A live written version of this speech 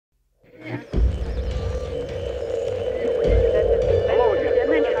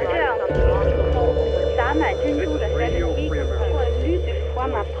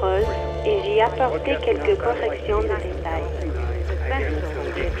Notez quelques corrections de détail.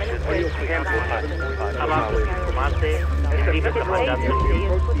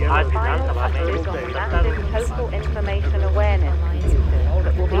 Total information awareness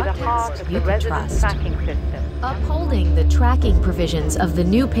that will be the heart of the resident tracking system. Upholding the tracking provisions of the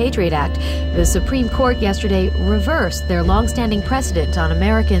new Patriot Act, the Supreme Court yesterday reversed their long-standing precedent on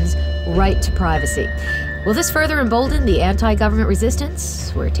Americans' right to privacy. Will this further embolden the anti-government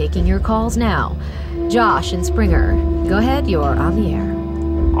resistance? We're taking your calls now. Josh and Springer, go ahead, you're on the air.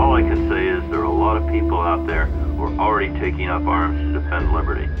 All I can say is there are a lot of people out there who are already taking up arms to defend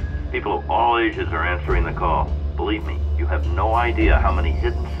liberty. People of all ages are answering the call. Believe me, you have no idea how many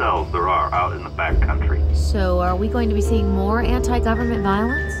hidden cells there are out in the backcountry. So are we going to be seeing more anti-government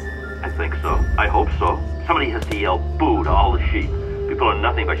violence? I think so. I hope so. Somebody has to yell boo to all the sheep. People are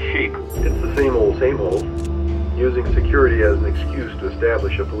nothing but sheep. It's the same old, using security as an excuse to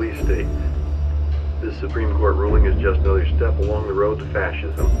establish a police state. This Supreme Court ruling is just another step along the road to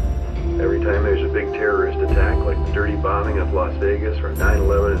fascism. Every time there's a big terrorist attack like the dirty bombing of Las Vegas or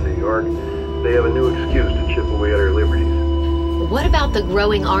 9/11 in New York, they have a new excuse to chip away at our liberties. What about the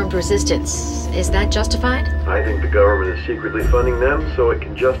growing armed resistance? Is that justified? I think the government is secretly funding them so it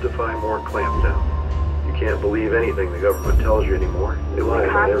can justify more clampdown. You can't believe anything the government tells you anymore. They lie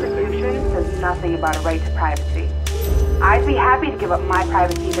about everything. The Constitution says nothing about a right to privacy. I'd be happy to give up my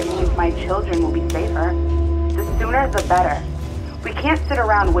privacy if it means my children will be safer. The sooner the better. We can't sit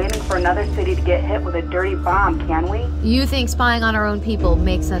around waiting for another city to get hit with a dirty bomb, can we? You think spying on our own people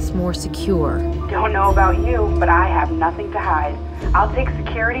makes us more secure? Don't know about you, but I have nothing to hide. I'll take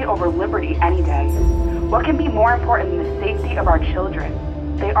security over liberty any day. What can be more important than the safety of our children?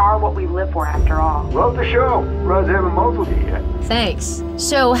 They are what we live for, after all. Love the show. Russ haven't muzzled you yet. Thanks.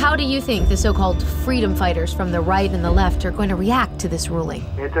 So how do you think the so-called freedom fighters from the right and the left are going to react to this ruling?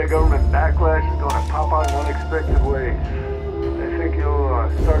 Anti-government backlash is going to pop out in unexpected ways. I think you'll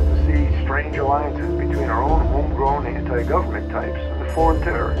start to see strange alliances between our own homegrown anti-government types and the foreign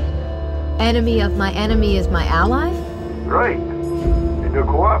terrorists. Enemy of my enemy is my ally? Right. And they're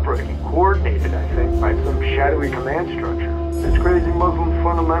cooperating, coordinated, I think, by some shadowy command structure. It's crazy Muslim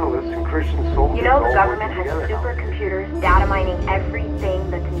fundamentalists and Christian soldiers. You know the all government working has together now. supercomputers data mining everything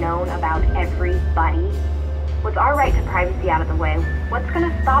that's known about everybody. With our right to privacy out of the way, what's going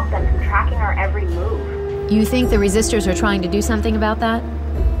to stop them from tracking our every move? You think the resistors are trying to do something about that?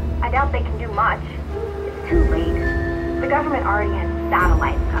 I doubt they can do much. It's too late. The government already has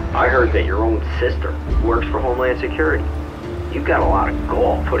satellites up. I heard that your own sister works for Homeland Security. You've got a lot of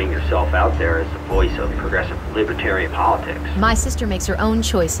gall putting yourself out there as the voice of progressive libertarian politics. My sister makes her own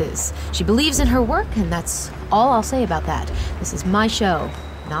choices. She believes in her work, and that's all I'll say about that. This is my show,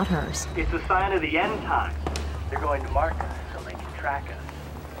 not hers. It's a sign of the end times. They're going to mark us so they can track us.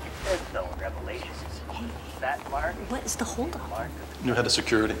 It says so in Revelation. That mark? What is the holdup? New head of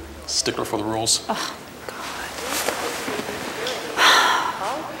security, stickler for the rules. Oh,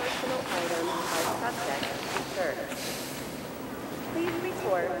 All personal items are subject to search. Please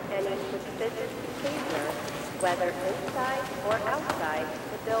report any suspicious behavior, whether inside or outside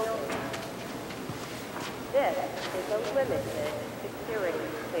the building. This is a limited security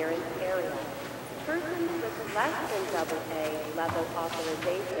clearance area. Persons with less than AA level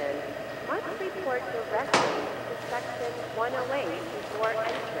authorization must report directly to Section 108 before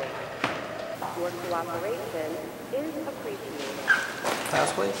entry. Your cooperation is appreciated.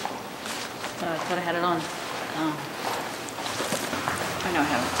 Pass, please. I thought I had it on. Oh. I know I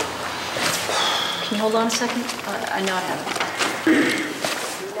have it. Can you hold on a second? I know I have it.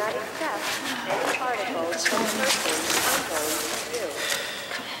 Do not accept any articles from persons unknown to you.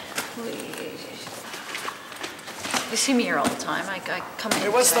 Please. You see me here all the time. I come in. Hey,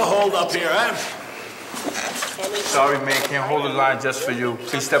 what's the hold up here, huh? Sorry, man, can't hold the line just for you.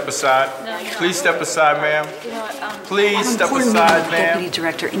 Please step aside. No, Please step aside, ma'am. You know what, Please step I'm aside, ma'am. Deputy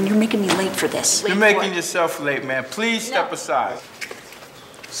Director, and you're making me late for this. You're making yourself late, man. Please step aside.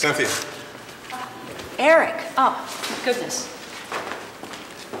 Cynthia. Eric. Oh, my goodness.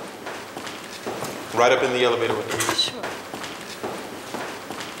 Right up in the elevator with me. Sure.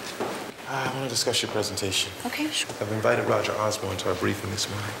 I want to discuss your presentation. Okay, sure. I've invited Roger Osborne to our briefing this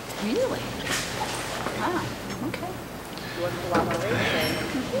morning. Really? Ah, okay. Your cooperation is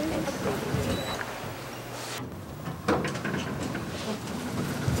appreciated.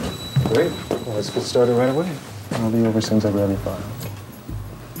 Great. Well, let's get started right away. I'll be over since I grab your file.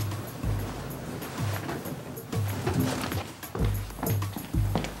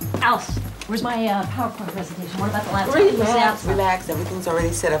 Alice, where's my PowerPoint presentation? What about the laptop? Relax. Everything's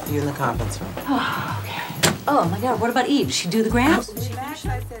already set up for you in the conference room. Oh, okay. Oh, my God. What about Eve? Did she do the grants? Relax.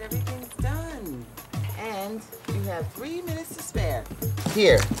 I said everything's done. have 3 minutes to spare.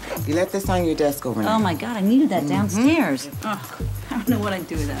 Here, you left this on your desk overnight. Oh my God, I needed that downstairs. Oh, I don't know what I'd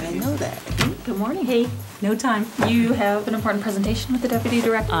do without I you. know that. Good morning. Hey, no time. You have an important presentation with the deputy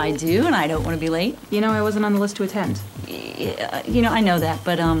director? I do, and I don't want to be late. You know, I wasn't on the list to attend. You know, I know that,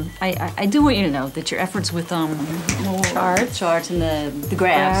 but I do want you to know that your efforts with charts and the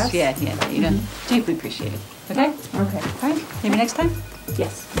graphs, yeah, you know, deeply appreciate it. Okay? Okay. All right. Maybe next time.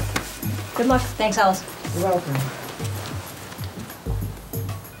 Yes. Good luck. Thanks, Alice. You're welcome.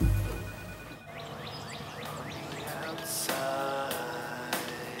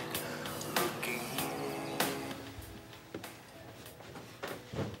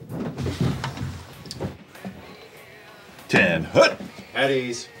 Ten. Hut. At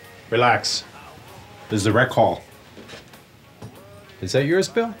ease. Relax. This is the rec hall. Is that yours,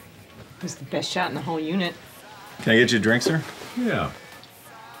 Bill? He's the best shot in the whole unit. Can I get you a drink, sir? Yeah.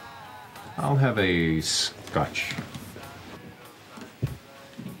 I'll have a scotch.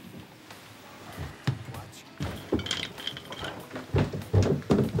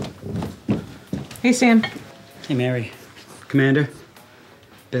 Hey, Sam. Hey, Mary. Commander.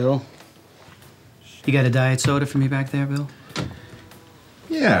 Bill. You got a diet soda for me back there, Bill?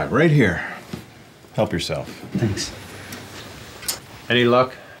 Yeah, right here. Help yourself. Thanks. Any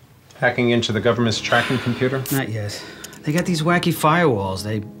luck hacking into the government's tracking computer? Not yet. They got these wacky firewalls.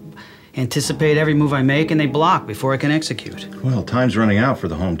 They anticipate every move I make and they block before I can execute. Well, time's running out for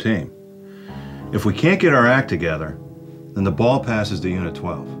the home team. If we can't get our act together, then the ball passes to Unit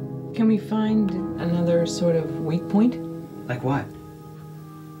 12. Can we find another sort of weak point? Like what?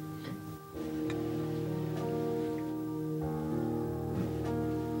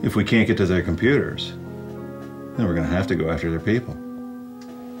 If we can't get to their computers, then we're going to have to go after their people.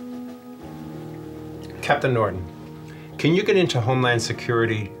 Captain Norton, can you get into Homeland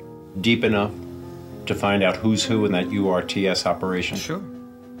Security deep enough to find out who's who in that URTS operation? Sure.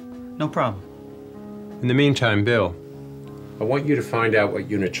 No problem. In the meantime, Bill, I want you to find out what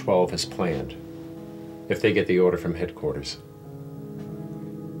Unit 12 has planned, if they get the order from headquarters.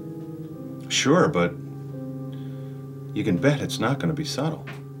 Sure, but you can bet it's not going to be subtle.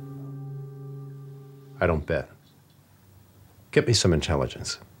 I don't bet. Get me some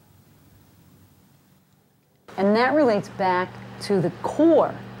intelligence. And that relates back to the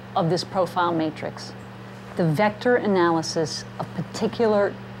core of this profile matrix, the vector analysis of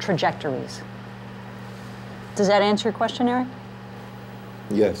particular trajectories. Does that answer your question, Eric?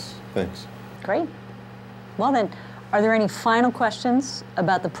 Yes, thanks. Great. Well then, are there any final questions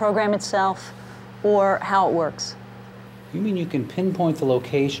about the program itself or how it works? You mean you can pinpoint the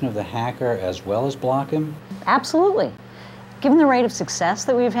location of the hacker as well as block him? Absolutely. Given the rate of success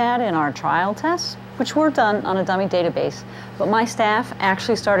that we've had in our trial tests, which were done on a dummy database, but my staff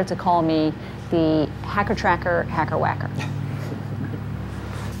actually started to call me the hacker tracker, hacker whacker.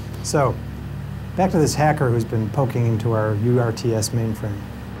 So, back to this hacker who's been poking into our URTS mainframe.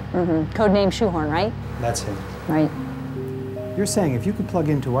 Codename Shoehorn, right? That's him. Right. You're saying if you could plug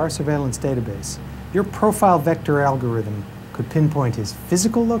into our surveillance database, your profile vector algorithm could pinpoint his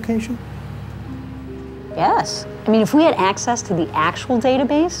physical location? Yes. I mean, if we had access to the actual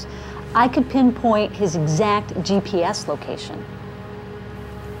database, I could pinpoint his exact GPS location.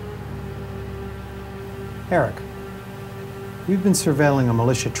 Eric, we've been surveilling a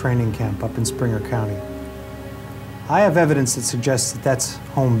militia training camp up in Springer County. I have evidence that suggests that that's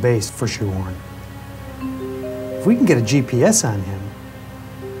home base for Shoehorn. If we can get a GPS on him,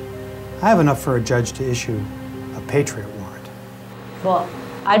 I have enough for a judge to issue a Patriot warrant. Well,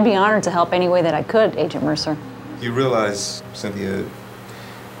 I'd be honored to help any way that I could, Agent Mercer. You realize, Cynthia,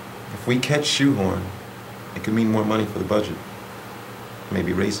 if we catch Shoehorn, it could mean more money for the budget.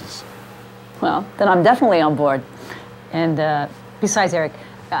 Maybe raises. Well, then I'm definitely on board. And besides, Eric,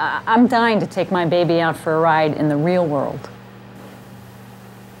 I'm dying to take my baby out for a ride in the real world.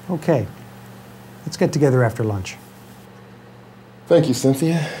 Okay, let's get together after lunch. Thank you,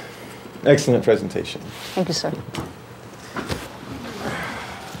 Cynthia. Excellent presentation. Thank you, sir.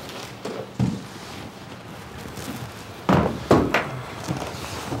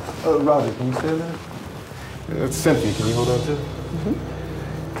 Roger, can you say that? Cynthia, can you hold on to it?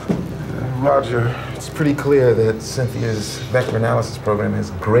 Roger, it's pretty clear that Cynthia's vector analysis program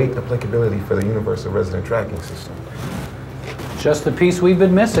has great applicability for the universal resident tracking system. Just the piece we've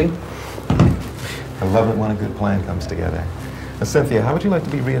been missing. I love it when a good plan comes together. Now, Cynthia, how would you like to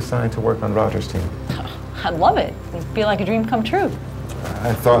be reassigned to work on Roger's team? I'd love it. It'd feel like a dream come true.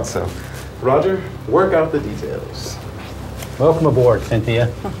 I thought so. Roger, work out the details. Welcome aboard,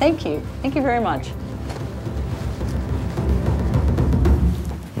 Cynthia. Well, thank you. Thank you very much.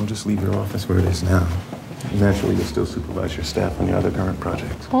 We'll just leave your office where it is now. Naturally, you'll still supervise your staff on your other current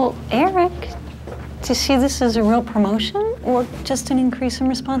projects. Well, Eric, do you see this as a real promotion or just an increase in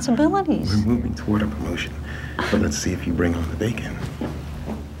responsibilities? We're moving toward a promotion, but let's see if you bring on the bacon.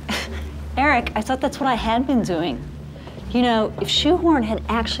 Eric, I thought that's what I had been doing. You know, if Shoehorn had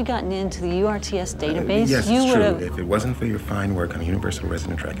actually gotten into the URTS database, yes, you it's would true. have... If it wasn't for your fine work on the Universal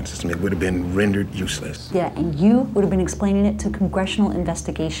Resident Tracking System, it would have been rendered useless. Yeah, and you would have been explaining it to congressional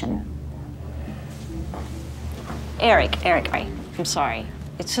investigation. Eric, I'm sorry.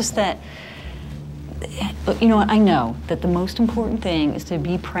 It's just that, you know what, I know that the most important thing is to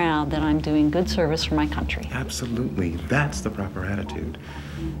be proud that I'm doing good service for my country. Absolutely. That's the proper attitude.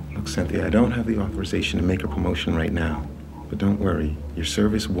 Look, Cynthia, I don't have the authorization to make a promotion right now. But don't worry, your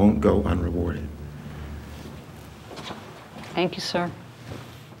service won't go unrewarded. Thank you, sir.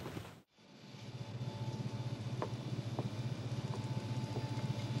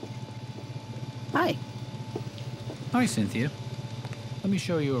 Hi. Hi, Cynthia. Let me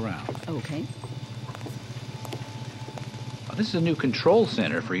show you around. Okay. This is a new control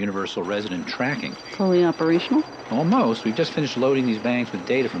center for Universal Resident Tracking. Fully operational? Almost. We've just finished loading these banks with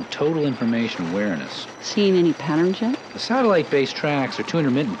data from Total Information Awareness. Seeing any patterns yet? The satellite-based tracks are too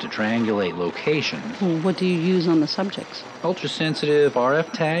intermittent to triangulate locations. Well, what do you use on the subjects? Ultra-sensitive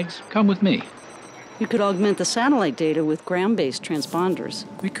RF tags? Come with me. You could augment the satellite data with ground-based transponders.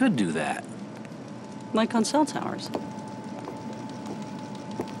 We could do that. Like on cell towers.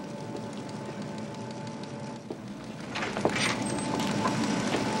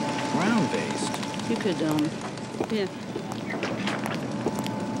 Ground-based? You could, yeah.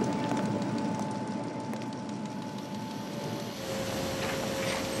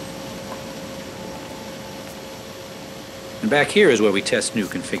 And back here is where we test new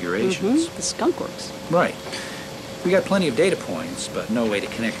configurations. The skunk works. Right. We got plenty of data points, but no way to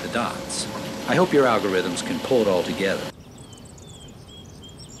connect the dots. I hope your algorithms can pull it all together.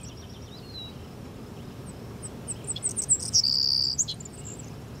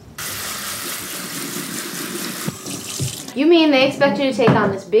 You mean they expect you to take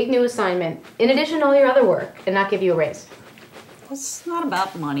on this big new assignment, in addition to all your other work, and not give you a raise? It's not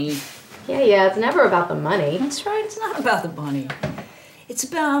about money. Yeah, it's never about the money. That's right, it's not about the money. It's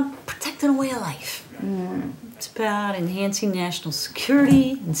about protecting a way of life. It's about enhancing national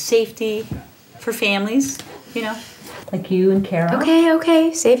security and safety for families, you know, like you and Kara.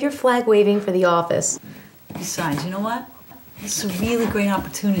 Okay, save your flag waving for the office. Besides, you know what? It's a really great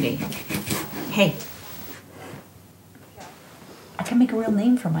opportunity. Hey, I can make a real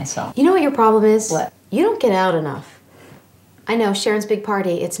name for myself. You know what your problem is? What? You don't get out enough. I know, Sharon's big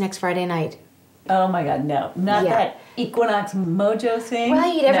party. It's next Friday night. Oh my God, no. Not that Equinox Mojo thing. Well,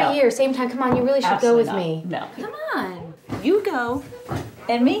 I eat every year, same time. Come on, you really should go with me. No. Come on. You go,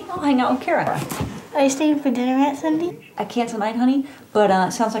 and me, I'll hang out with Kara. Are you staying for dinner at Sunday? I can't tonight, honey,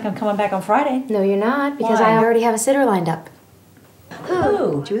 but sounds like I'm coming back on Friday. No, you're not, because Why? I already have a sitter lined up.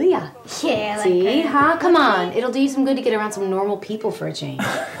 Who? Julia. Yeah, like See? her. Huh? Come on. It'll do you some good to get around some normal people for a change.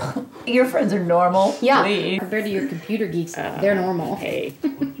 Your friends are normal. Yeah. Please. Compared to your computer geeks, they're normal. Hey.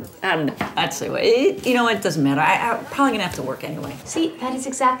 I don't know. That's the way. You know what? It doesn't matter. I'm probably going to have to work anyway. See, that is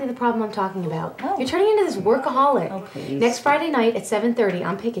exactly the problem I'm talking about. Oh. You're turning into this workaholic. Oh, please. Next Friday night at 7:30,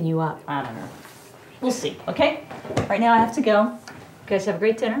 I'm picking you up. I don't know. We'll see, okay? Right now I have to go. You guys have a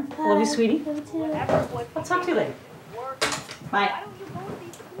great dinner. Bye. Love you, sweetie. Love you too. I'll talk to you later. Bye.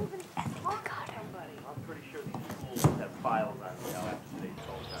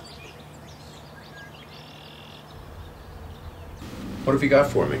 What have you got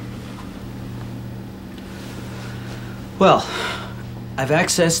for me? Well, I've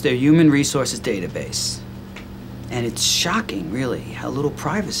accessed their human resources database. And it's shocking, really, how little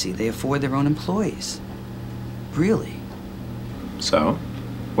privacy they afford their own employees. Really. So,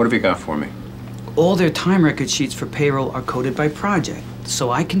 what have you got for me? All their time record sheets for payroll are coded by project, so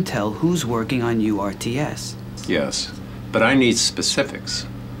I can tell who's working on URTS. Yes, but I need specifics.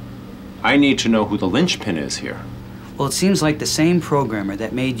 I need to know who the linchpin is here. Well, it seems like the same programmer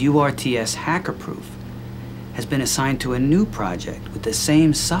that made URTS hacker-proof has been assigned to a new project with the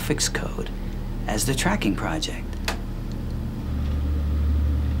same suffix code as the tracking project.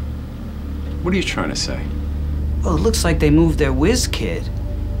 What are you trying to say? Well, it looks like they moved their whiz kid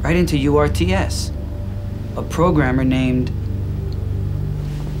right into URTS. A programmer named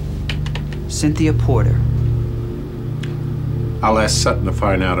Cynthia Porter. I'll ask Sutton to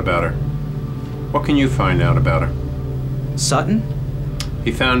find out about her. What can you find out about her? Sutton?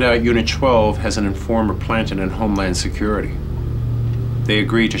 He found out Unit 12 has an informer planted in Homeland Security. They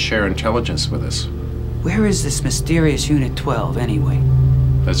agreed to share intelligence with us. Where is this mysterious Unit 12, anyway?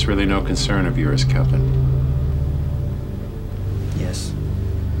 That's really no concern of yours, Captain.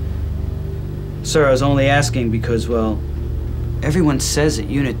 Sir, I was only asking because, well, everyone says that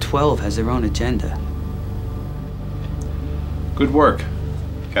Unit 12 has their own agenda. Good work,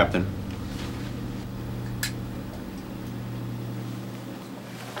 Captain.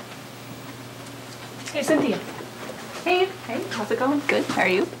 Hey, Cynthia. Hey, how's it going? Good. How are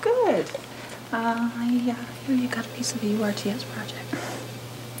you? Good. I hear you got a piece of the URTS project.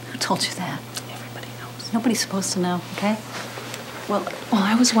 Who told you that? Everybody knows. Nobody's supposed to know, okay? Well,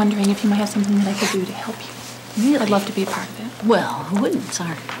 I was wondering if you might have something that I could do to help you. Really? I'd love to be a part of it. Well, who wouldn't? It's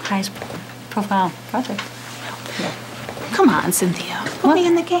our highest profile project. Yeah. Come on, Cynthia. Put me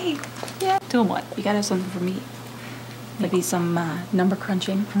in the game. Yeah. Doing what? You gotta have something for me. Maybe some number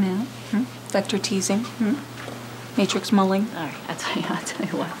crunching. Yeah. Vector teasing. Matrix mulling. All right, I'll tell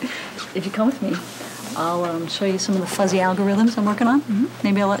you what. If you come with me, I'll show you some of the fuzzy algorithms I'm working on.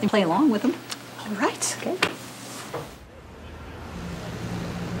 Maybe I'll let you play along with them. All right. Okay.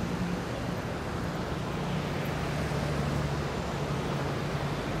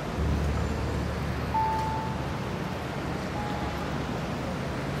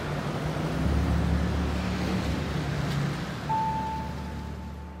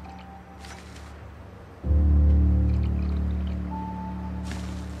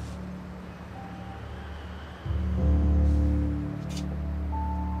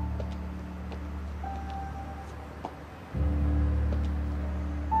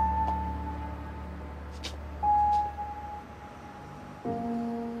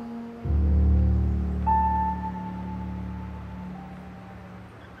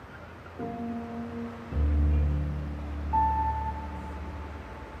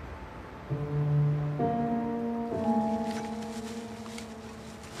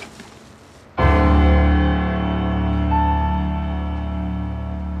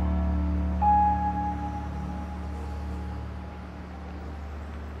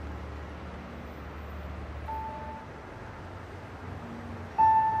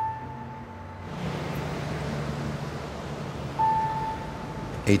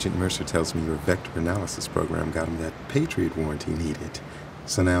 Agent Mercer tells me your vector analysis program got him that Patriot warrant he needed.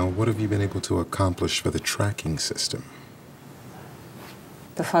 So now, what have you been able to accomplish for the tracking system?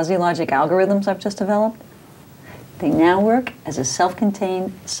 The fuzzy logic algorithms I've just developed, they now work as a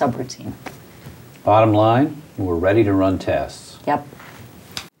self-contained subroutine. Bottom line, we're ready to run tests. Yep.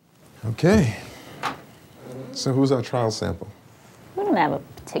 Okay. So who's our trial sample? We don't have a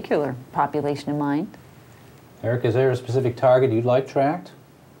particular population in mind. Eric, is there a specific target you'd like tracked?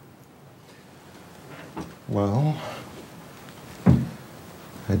 Well,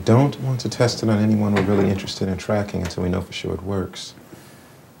 I don't want to test it on anyone we're really interested in tracking until we know for sure it works.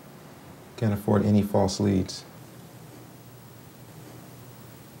 Can't afford any false leads.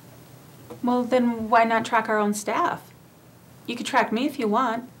 Well, then why not track our own staff? You could track me if you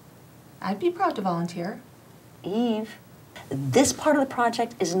want. I'd be proud to volunteer. Eve, this part of the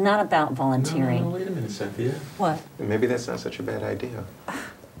project is not about volunteering. No, wait a minute, Cynthia. What? Maybe that's not such a bad idea.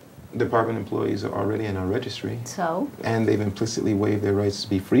 Department employees are already in our registry. So? And they've implicitly waived their rights to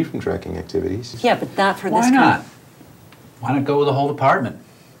be free from tracking activities. Yeah, but not for this Why not? Why not go with the whole department?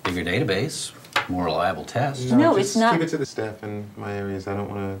 Bigger database, more reliable tests. No, just it's not. Keep it to the staff in my areas. I don't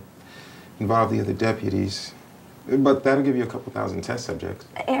want to involve the other deputies. But that'll give you a couple thousand test subjects.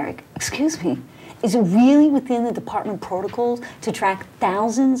 Eric, excuse me. Is it really within the department protocols to track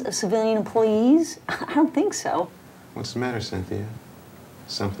thousands of civilian employees? I don't think so. What's the matter, Cynthia?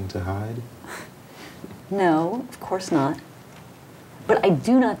 Something to hide? No, of course not. But I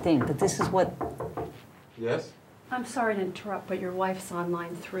do not think that this is what... Yes? I'm sorry to interrupt, but your wife's on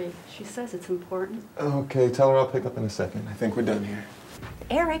line 3. She says it's important. Okay, tell her I'll pick up in a second. I think we're done here.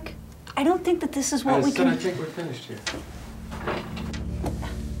 Eric, I don't think that this is what we can... I think we're finished here.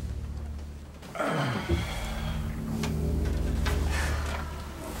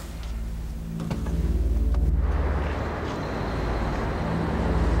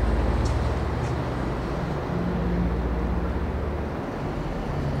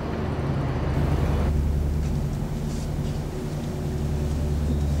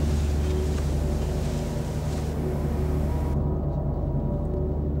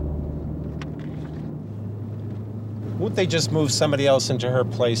 Wouldn't they just move somebody else into her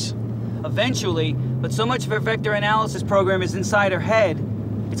place? Eventually, but so much of her vector analysis program is inside her head,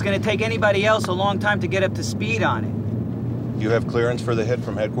 it's going to take anybody else a long time to get up to speed on it. You have clearance for the hit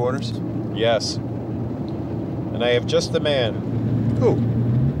from headquarters? Yes. And I have just the man. Who?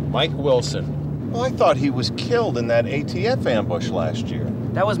 Mike Wilson. Well, I thought he was killed in that ATF ambush last year.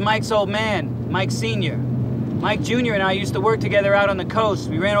 That was Mike's old man, Mike Sr. Mike Jr. and I used to work together out on the coast.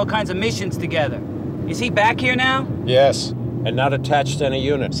 We ran all kinds of missions together. Is he back here now? Yes. and not attached to any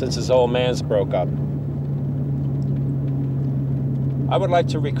unit since his old man's broke up. I would like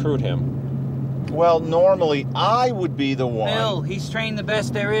to recruit him. Well, normally I would be the one. Bill, he's trained the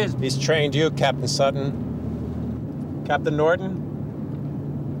best there is. He's trained you, Captain Sutton. Captain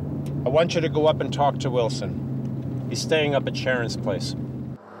Norton, I want you to go up and talk to Wilson. He's staying up at Sharon's place.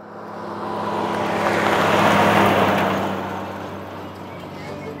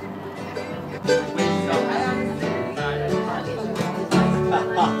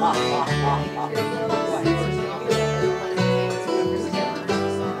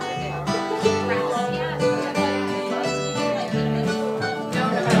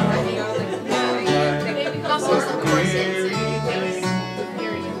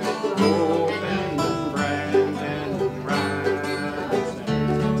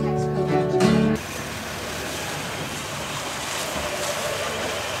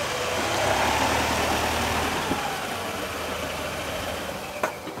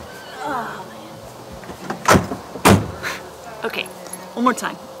 Okay, one more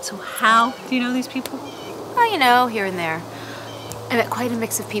time. So how do you know these people? Oh, you know, here and there. I met quite a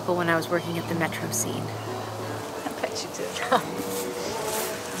mix of people when I was working at the metro scene. I bet you did.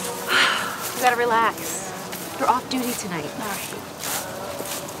 You gotta relax. You're off duty tonight. All right.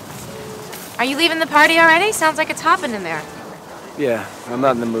 Are you leaving the party already? Sounds like it's hopping in there. Yeah, I'm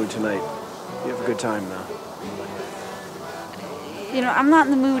not in the mood tonight. You have a good time, though. You know, I'm not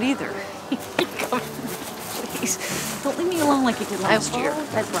in the mood either. Please, don't leave me alone like you did last year.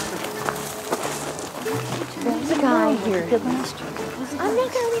 That's wrong. There's a guy here. I'm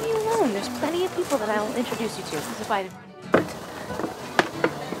not gonna leave you alone. There's plenty of people that I'll introduce you to. If I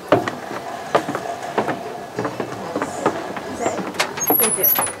They do.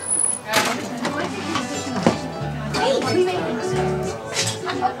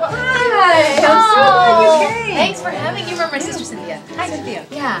 Hi! Thanks for having you. Remember my sister Cynthia. Hi, Cynthia.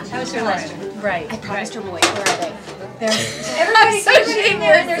 Yeah. How was your lecture? Right. I promised her boy. Where are they? Everybody's so in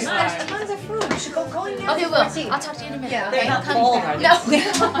there, and there's tons of food. You should go in there. Okay, Will. I'll talk to you in a minute. Yeah, Okay, they're not come cold, back. are they?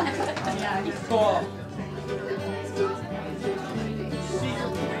 No. Cool.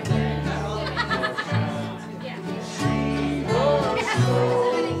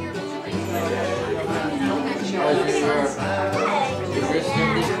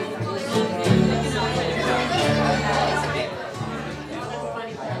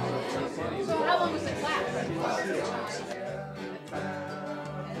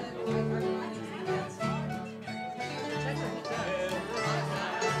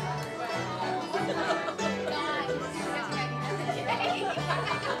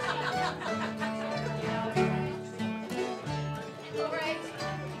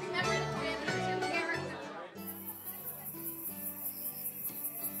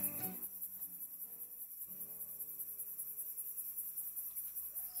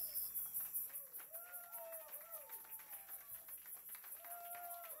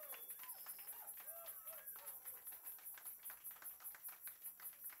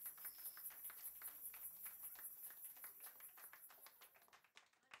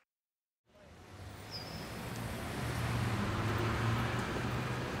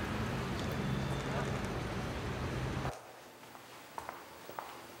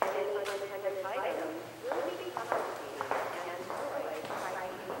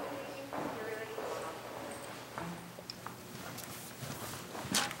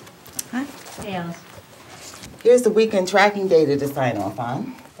 Hey, Alice. Here's the weekend tracking data to sign off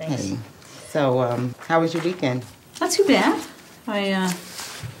on. Thanks. Hey. So, how was your weekend? Not too bad. I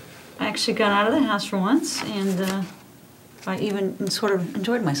actually got out of the house for once, and I even sort of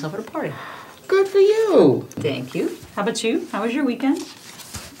enjoyed myself at a party. Good for you. Thank you. How about you? How was your weekend?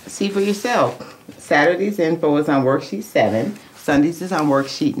 See for yourself. Saturday's info is on worksheet 7. Sundays is on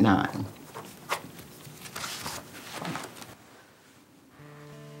worksheet 9.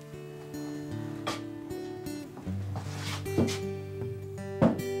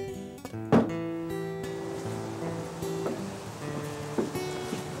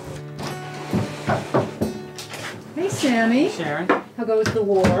 Hey, Sammy. Sharon, How goes the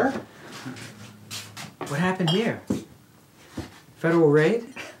war? what happened here? Federal raid?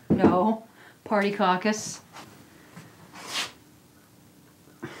 No. Party caucus.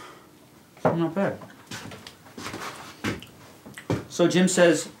 Not bad. So Jim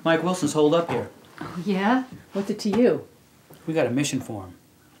says Mike Wilson's holed up here. Oh, yeah? What's it to you? We got a mission for him.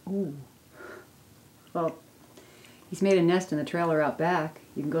 Ooh. Well, he's made a nest in the trailer out back.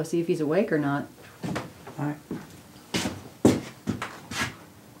 You can go see if he's awake or not. All right.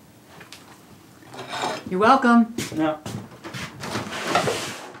 You're welcome. No.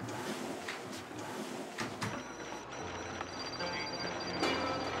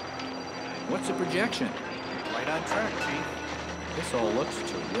 What's the projection? Right on track, Chief. This all looks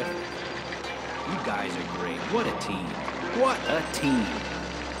terrific. You guys are great. What a team. What a team.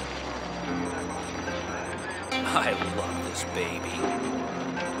 I love this baby.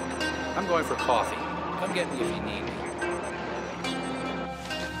 I'm going for coffee. Come get me if you need me.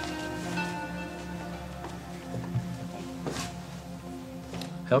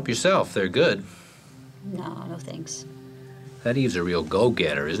 Help yourself. They're good. No, no thanks. That Eve's a real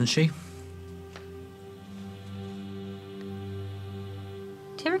go-getter, isn't she?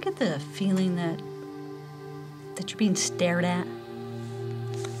 Do you ever get the feeling that you're being stared at?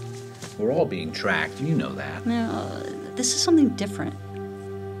 We're all being tracked. You know that. No, this is something different.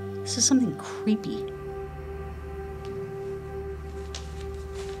 This is something creepy.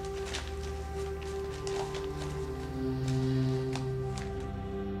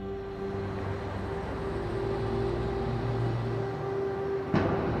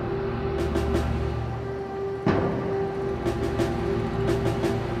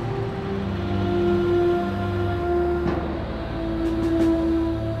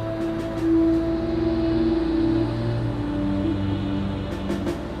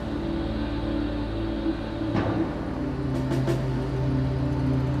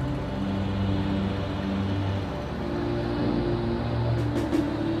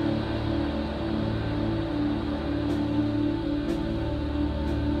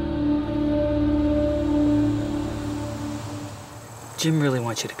 Jim really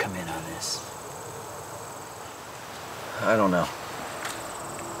wants you to come in on this. I don't know.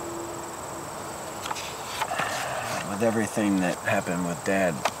 With everything that happened with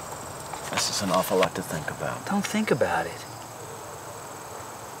Dad, this is an awful lot to think about. Don't think about it.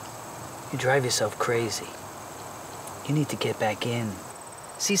 You drive yourself crazy. You need to get back in.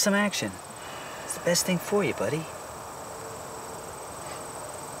 See some action. It's the best thing for you, buddy.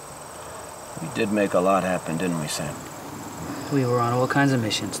 We did make a lot happen, didn't we, Sam? We were on all kinds of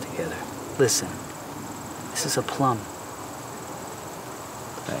missions together. Listen, this is a plum.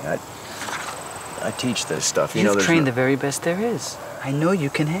 Hey, I teach this stuff. You know, You've there's trained no... the very best there is. I know you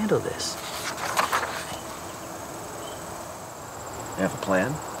can handle this. You have a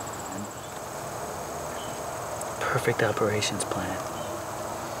plan? Perfect operations plan.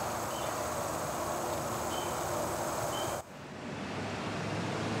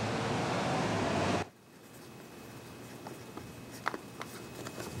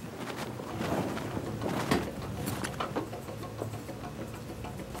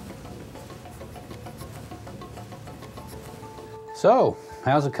 So,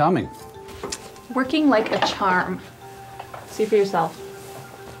 how's it coming? Working like a charm. See for yourself.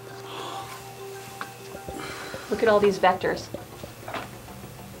 Look at all these vectors.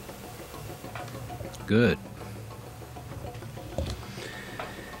 Good.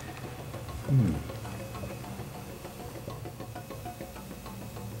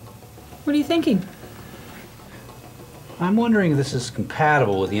 What are you thinking? I'm wondering if this is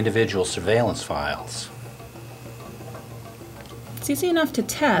compatible with the individual surveillance files. It's easy enough to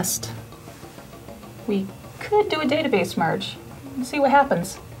test. We could do a database merge and see what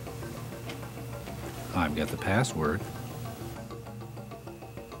happens. I've got the password.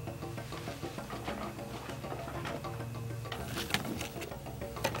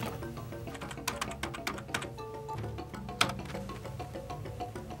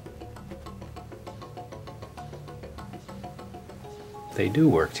 They do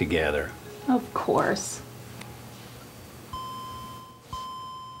work together. Of course.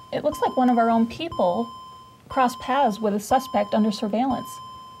 It looks like one of our own people crossed paths with a suspect under surveillance.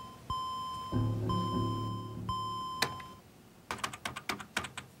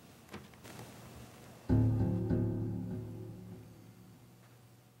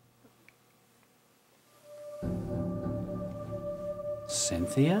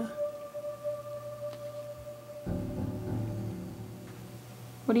 Cynthia?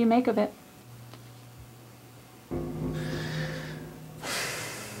 What do you make of it?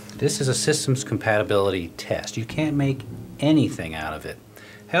 This is a systems compatibility test. You can't make anything out of it.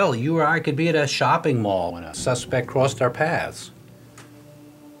 Hell, you or I could be at a shopping mall when a suspect crossed our paths.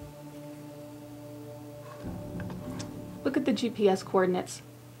 Look at the GPS coordinates.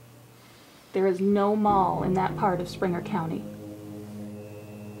 There is no mall in that part of Springer County.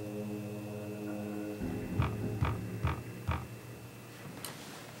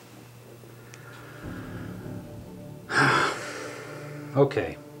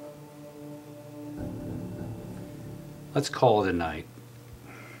 Okay. Let's call it a night.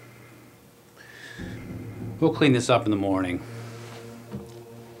 We'll clean this up in the morning.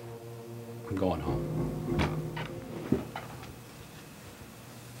 I'm going home.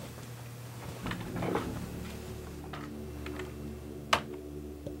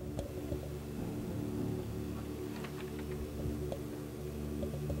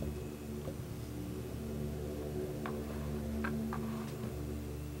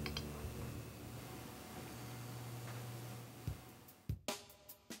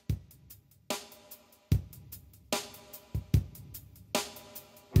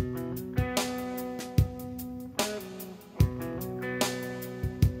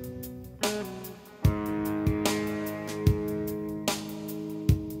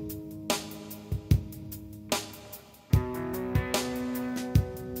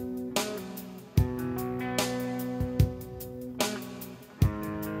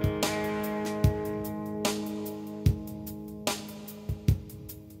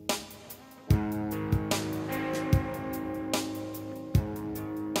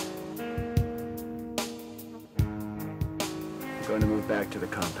 move back to the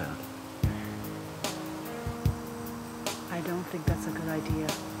compound. I don't think that's a good idea.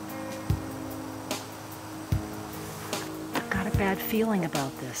 I've got a bad feeling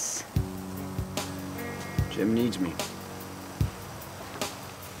about this. Jim needs me.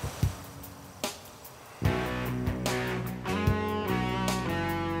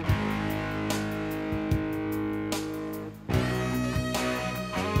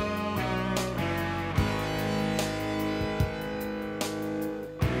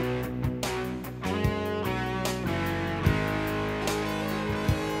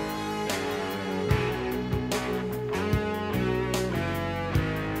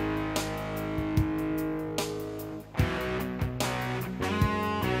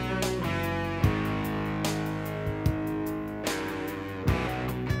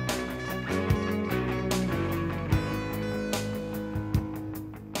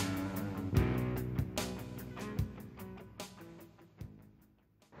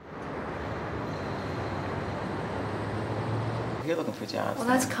 You're looking for jobs. Well,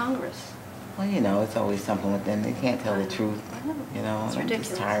 that's Congress. Well, you know, it's always something with them. They can't tell the truth. You know, It's and I'm ridiculous.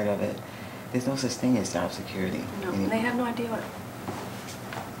 just tired of it. There's no such thing as job security. No, anymore. they have no idea what.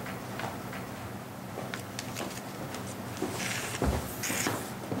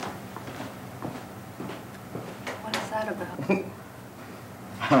 What is that about?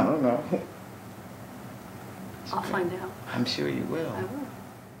 I don't know. I'll find out. I'm sure you will. I will.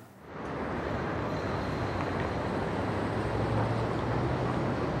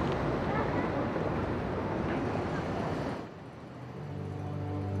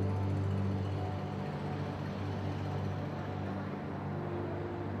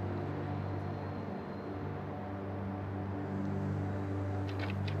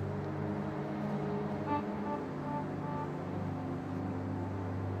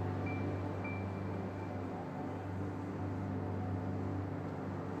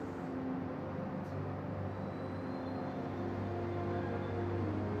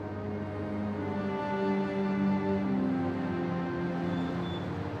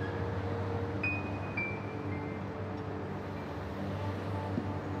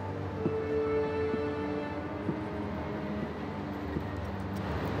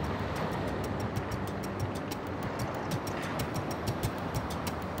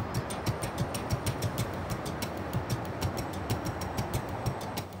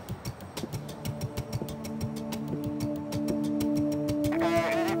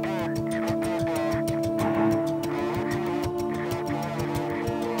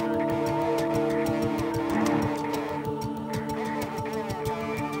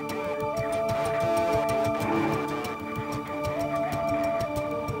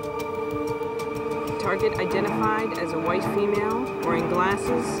 Target identified as a white female wearing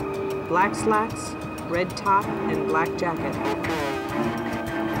glasses, black slacks, red top, and black jacket.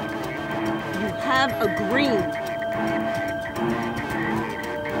 You have a green.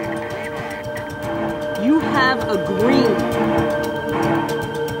 You have a green.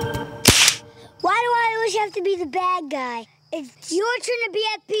 Why do I always have to be the bad guy? It's your turn to be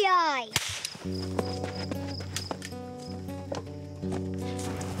FBI.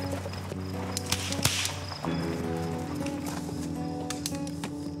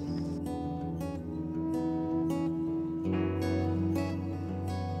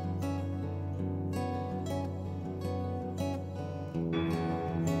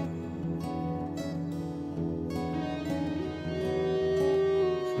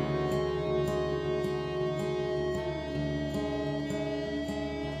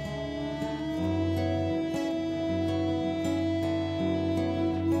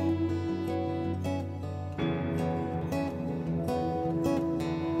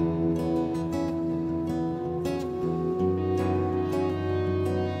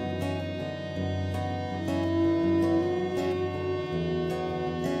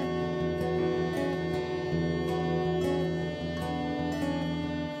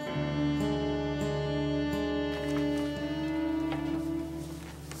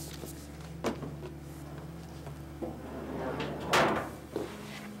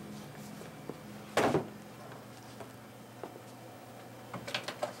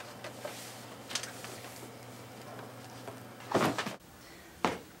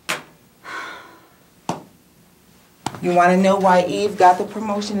 You want to know why Eve got the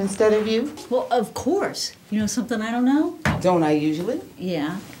promotion instead of you? Well, of course. You know something I don't know? Don't I usually?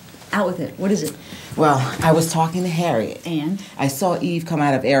 Yeah. Out with it. What is it? Well, I was talking to Harriet. And? I saw Eve come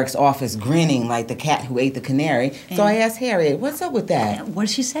out of Eric's office grinning like the cat who ate the canary. And? So I asked Harriet, what's up with that? What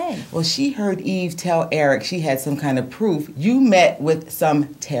did she say? Well, she heard Eve tell Eric she had some kind of proof you met with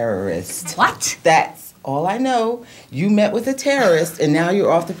some terrorist. What? That's All I know, you met with a terrorist and now you're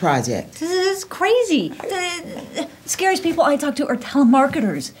off the project. This is crazy. The scariest people I talk to are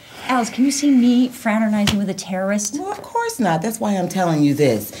telemarketers. Alice, can you see me fraternizing with a terrorist? Well, of course not. That's why I'm telling you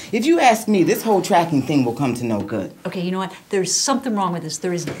this. If you ask me, this whole tracking thing will come to no good. Okay, you know what? There's something wrong with this.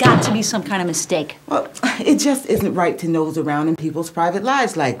 There has got to be some kind of mistake. Well, it just isn't right to nose around in people's private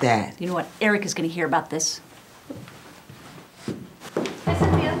lives like that. You know what? Eric is going to hear about this. Hi,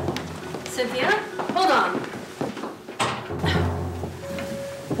 Cynthia. Cynthia, hold on.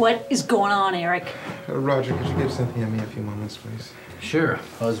 What is going on, Eric? Roger, could you give Cynthia and me a few moments, please? Sure.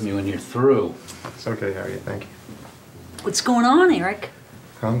 Buzz me when you're through. It's okay, Harriet. Thank you. What's going on, Eric?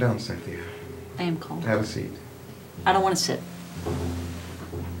 Calm down, Cynthia. I am calm. Have a seat. I don't want to sit.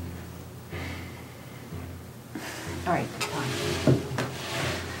 All right, fine.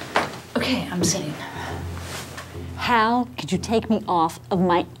 Okay, I'm sitting. How could you take me off of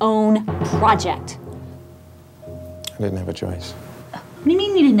my own project? I didn't have a choice. What do you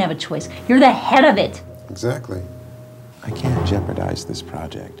mean you didn't have a choice? You're the head of it. Exactly. I can't jeopardize this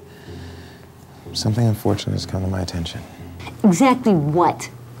project. Something unfortunate has come to my attention. Exactly what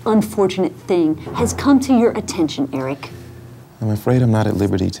unfortunate thing has come to your attention, Eric? I'm afraid I'm not at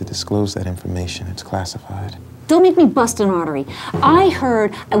liberty to disclose that information. It's classified. Don't make me bust an artery. I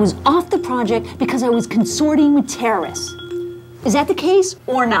heard I was off the project because I was consorting with terrorists. Is that the case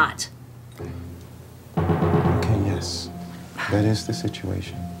or not? Okay, yes. That is the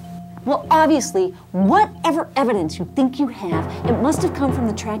situation. Well, obviously, whatever evidence you think you have, it must have come from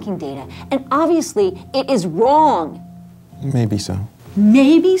the tracking data. And obviously, it is wrong. Maybe so.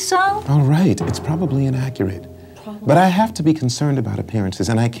 Maybe so? All right, it's probably inaccurate. But I have to be concerned about appearances,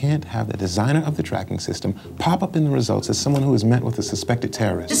 and I can't have the designer of the tracking system pop up in the results as someone who has met with a suspected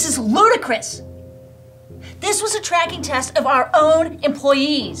terrorist. This is ludicrous. This was a tracking test of our own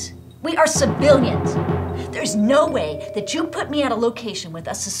employees. We are civilians. There's no way that you put me at a location with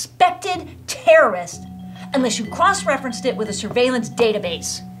a suspected terrorist unless you cross-referenced it with a surveillance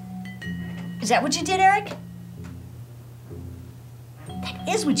database. Is that what you did, Eric? That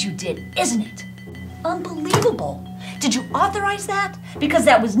is what you did, isn't it? Unbelievable. Did you authorize that? Because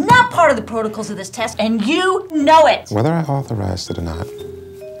that was not part of the protocols of this test, and you know it. Whether I authorized it or not,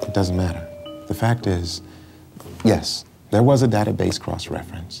 it doesn't matter. The fact is, yes, there was a database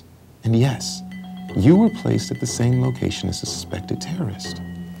cross-reference. And yes, you were placed at the same location as a suspected terrorist.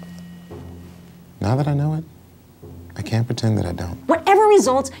 Now that I know it, I can't pretend that I don't. Whatever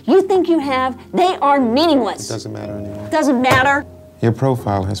results you think you have, they are meaningless. It doesn't matter anymore. Doesn't matter. Your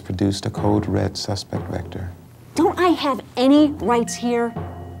profile has produced a code red suspect vector. Don't I have any rights here?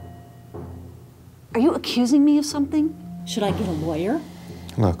 Are you accusing me of something? Should I get a lawyer?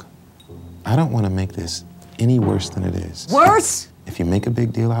 Look, I don't want to make this any worse than it is. Worse? If you make a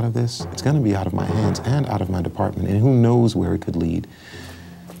big deal out of this, it's going to be out of my hands and out of my department, and who knows where it could lead.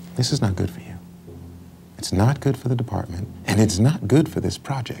 This is not good for you. It's not good for the department, and it's not good for this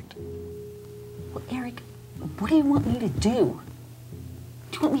project. Well, Eric, what do you want me to do?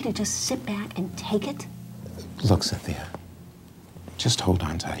 Do you want me to just sit back and take it? Look, Cynthia, just hold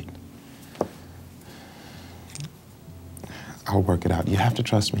on tight. I'll work it out. You have to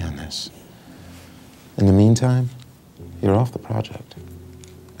trust me on this. In the meantime, you're off the project.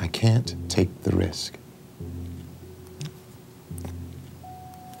 I can't take the risk.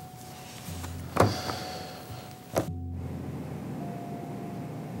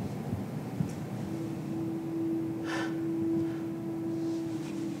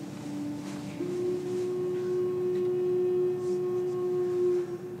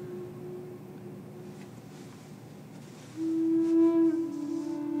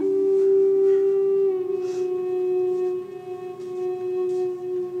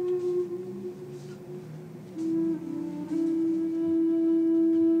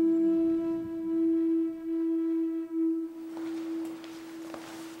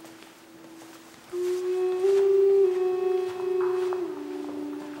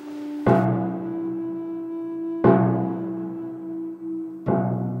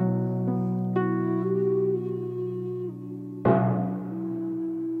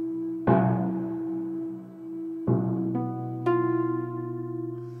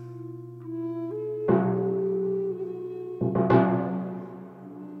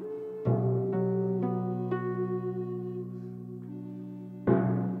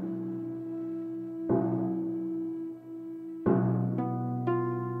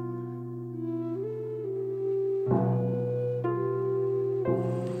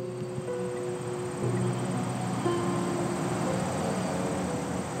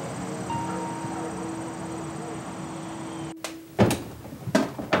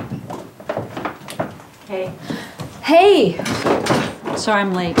 Hey. Hey! Sorry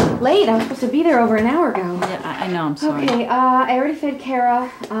I'm late. Late? I was supposed to be there over an hour ago. Yeah, I know, I'm sorry. Okay, I already fed Kara.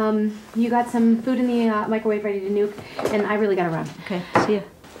 You got some food in the microwave ready to nuke, and I really gotta run. Okay, see ya.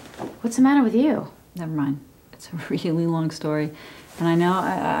 What's the matter with you? Never mind. It's a really long story. And I know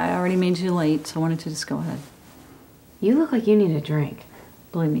I already made you late, so I wanted to just go ahead. You look like you need a drink.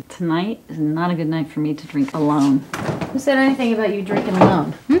 Believe me, tonight is not a good night for me to drink alone. Who said anything about you drinking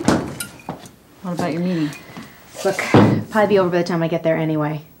alone? What about your meeting? Look, probably be over by the time I get there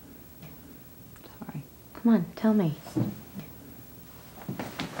anyway. Sorry. Come on, tell me.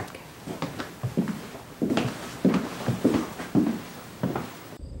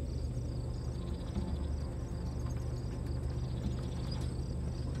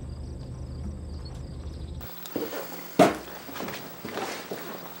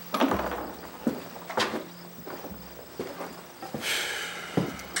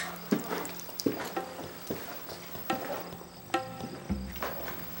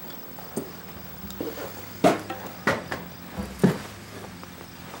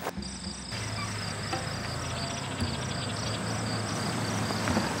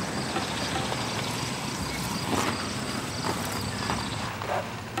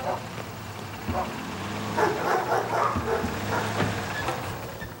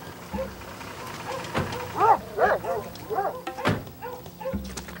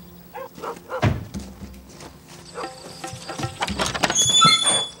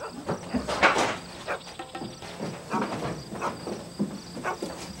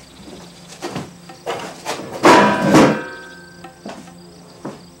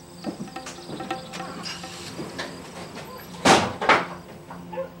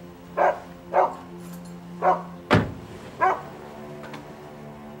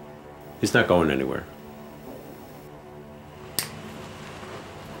 He's not going anywhere.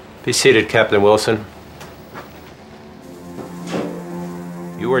 Be seated, Captain Wilson.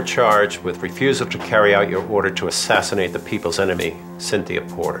 You are charged with refusal to carry out your order to assassinate the people's enemy, Cynthia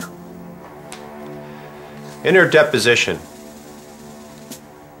Porter. In her deposition,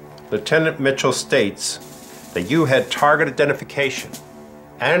 Lieutenant Mitchell states that you had target identification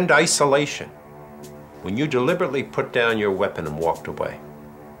and isolation when you deliberately put down your weapon and walked away.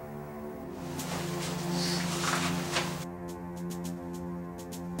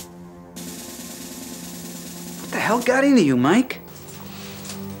 What the hell got into you, Mike?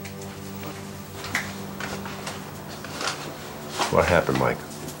 What happened, Mike?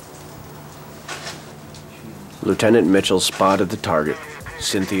 Lieutenant Mitchell spotted the target,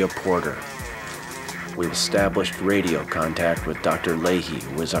 Cynthia Porter. We established radio contact with Dr. Leahy,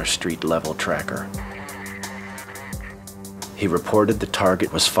 who was our street-level tracker. He reported the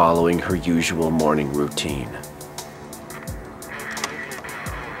target was following her usual morning routine.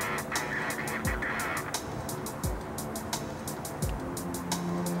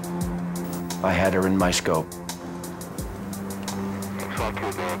 I had her in my scope.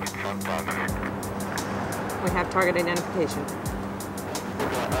 We have target identification.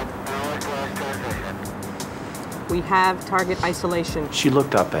 We have target isolation. She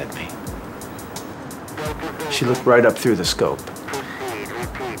looked up at me. She looked right up through the scope.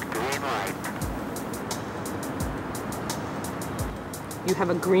 You have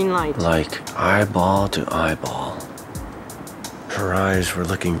a green light. Like eyeball to eyeball. Her eyes were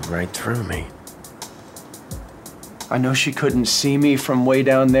looking right through me. I know she couldn't see me from way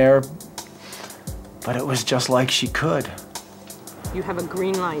down there, but it was just like she could. You have a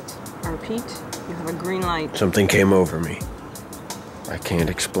green light. I repeat, you have a green light. Something came over me. I can't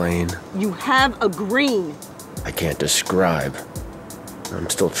explain. You have a green. I can't describe. I'm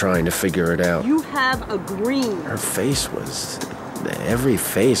still trying to figure it out. You have a green. Her face was every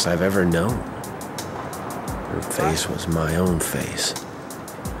face I've ever known. Her face was my own face.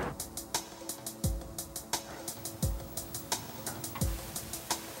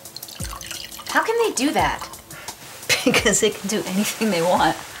 How can they do that? Because they can do anything they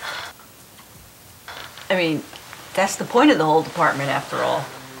want. I mean, that's the point of the whole department, after all.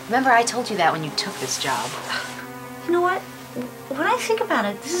 Remember, I told you that when you took this job. You know what? When I think about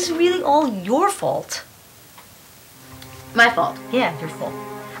it, this is really all your fault. My fault? Yeah, your fault.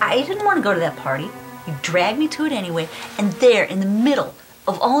 I didn't want to go to that party. You dragged me to it anyway, and there, in the middle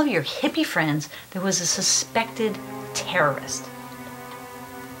of all of your hippie friends, there was a suspected terrorist.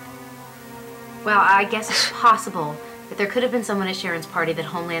 Well, I guess it's possible that there could have been someone at Sharon's party that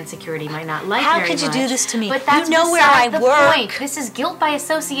Homeland Security might not like How very could you much. do this to me? But that's You know where beside I the work. point. This is guilt by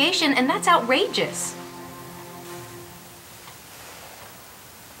association, and that's outrageous.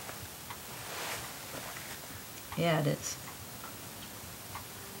 Yeah, it is.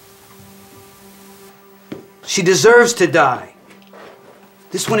 She deserves to die.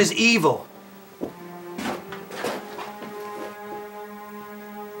 This one is evil.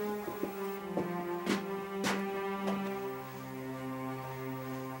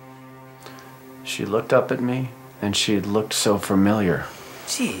 She looked up at me, and she looked so familiar.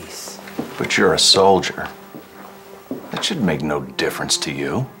 Jeez. But you're a soldier. That should make no difference to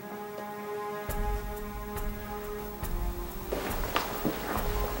you.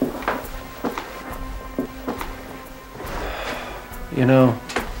 You know,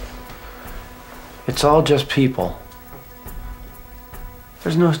 it's all just people.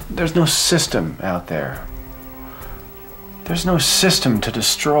 There's no system out there. There's no system to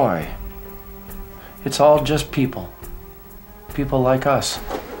destroy. It's all just people. People like us.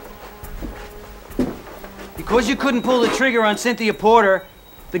 Because you couldn't pull the trigger on Cynthia Porter,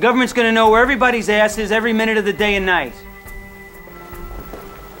 the government's gonna know where everybody's ass is every minute of the day and night.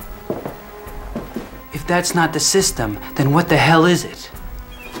 If that's not the system, then what the hell is it?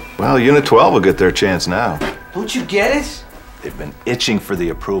 Well, Unit 12 will get their chance now. Don't you get it? They've been itching for the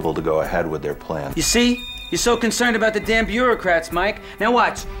approval to go ahead with their plan. You see? You're so concerned about the damn bureaucrats, Mike. Now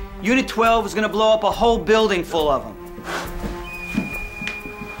watch. Unit 12 is gonna blow up a whole building full of them.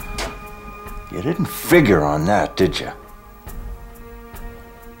 You didn't figure on that, did you?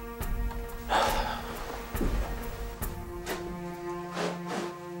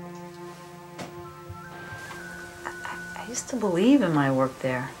 I used to believe in my work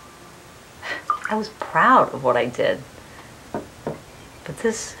there. I was proud of what I did. But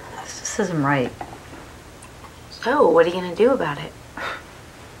this just isn't right. So, what are you gonna do about it?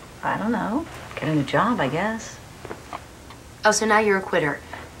 I don't know. Get a new job, I guess. Oh, so now you're a quitter.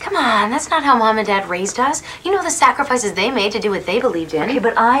 Come on, that's not how Mom and Dad raised us. You know the sacrifices they made to do what they believed in. Okay,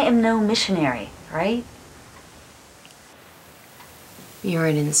 but I am no missionary, right? You're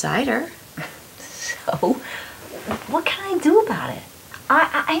an insider. So, what can I do about it?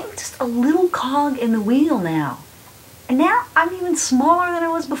 I am just a little cog in the wheel now. And now I'm even smaller than I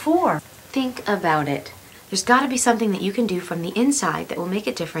was before. Think about it. There's got to be something that you can do from the inside that will make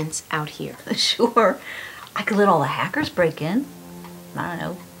a difference out here. Sure. I could let all the hackers break in. I don't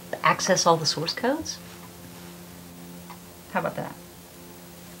know, access all the source codes. How about that?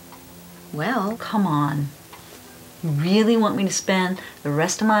 Well, come on. You really want me to spend the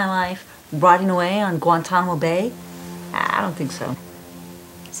rest of my life rotting away on Guantanamo Bay? I don't think so.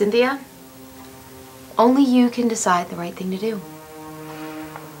 Cynthia, only you can decide the right thing to do.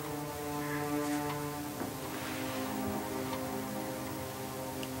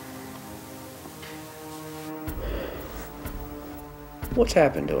 What's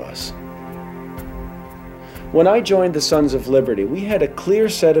happened to us? When I joined the Sons of Liberty, we had a clear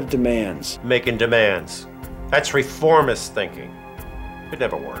set of demands. Making demands. That's reformist thinking. It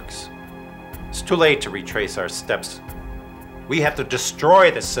never works. It's too late to retrace our steps. We have to destroy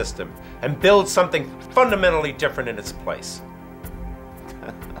the system and build something fundamentally different in its place.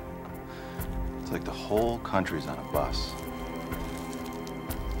 It's like the whole country's on a bus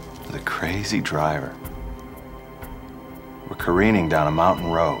with a crazy driver. We're careening down a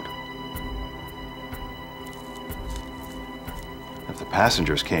mountain road. If the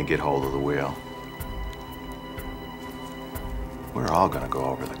passengers can't get hold of the wheel, we're all gonna go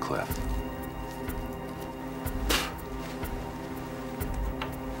over the cliff.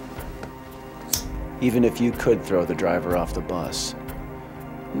 Even if you could throw the driver off the bus,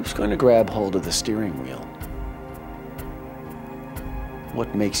 who's going to grab hold of the steering wheel?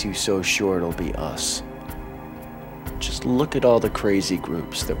 What makes you so sure it'll be us? Just look at all the crazy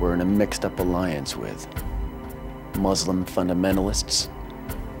groups that we're in a mixed-up alliance with. Muslim fundamentalists,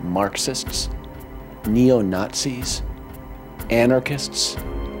 Marxists, neo-Nazis, anarchists,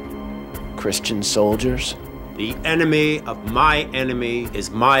 Christian soldiers. The enemy of my enemy is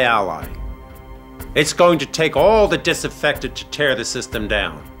my ally. It's going to take all the disaffected to tear the system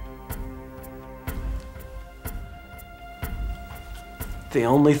down. The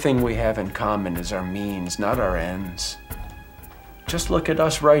only thing we have in common is our means, not our ends. Just look at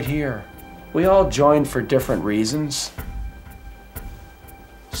us right here. We all joined for different reasons.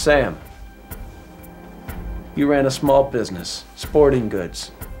 Sam, you ran a small business, sporting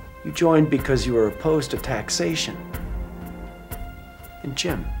goods. You joined because you were opposed to taxation. And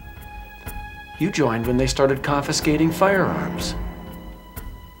Jim, you joined when they started confiscating firearms.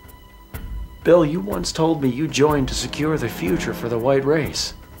 Bill, you once told me you joined to secure the future for the white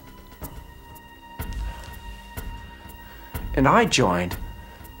race. And I joined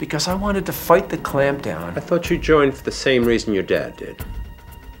because I wanted to fight the clampdown. I thought you joined for the same reason your dad did.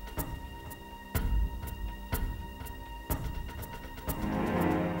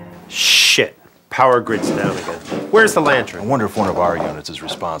 Shit. Power grid's down again. Where's the lantern? I wonder if one of our units is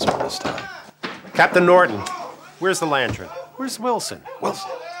responsible this time. Captain Norton, where's the lantern? Where's Wilson?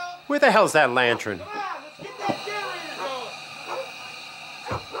 Wilson? Where the hell's that lantern?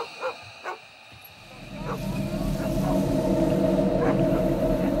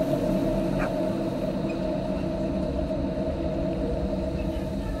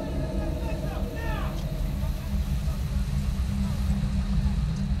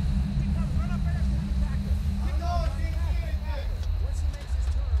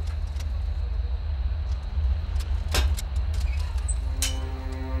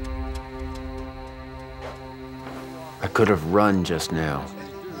 I could have run just now,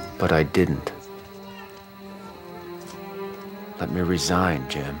 but I didn't. Let me resign,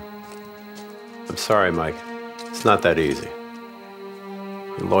 Jim. I'm sorry, Mike. It's not that easy.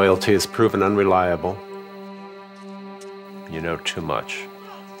 Your loyalty has proven unreliable. You know too much.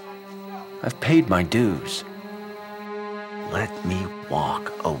 I've paid my dues. Let me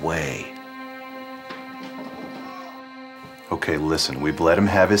walk away. Okay, listen, we've let him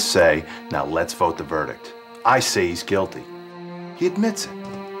have his say. Now let's vote the verdict. I say he's guilty. He admits it.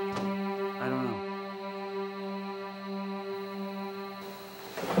 I don't know.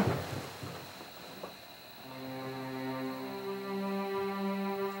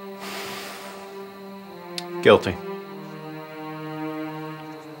 Guilty.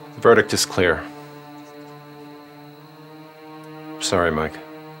 The verdict is clear. Sorry, Mike.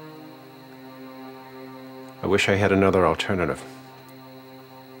 I wish I had another alternative.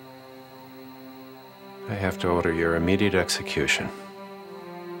 I have to order your immediate execution.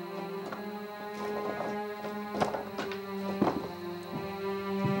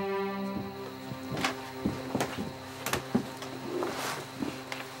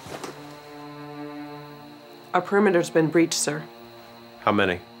 Our perimeter's been breached, sir. How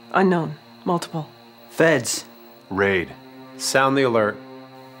many? Unknown. Multiple. Feds. Raid. Sound the alert.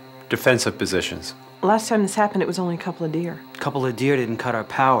 Defensive positions. Last time this happened, it was only a couple of deer. A couple of deer didn't cut our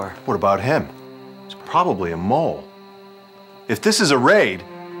power. What about him? It's probably a mole. If this is a raid,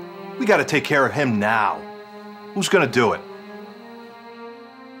 we gotta take care of him now. Who's gonna do it?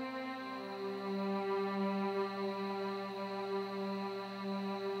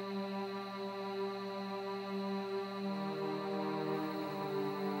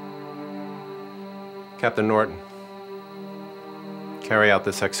 Captain Norton, carry out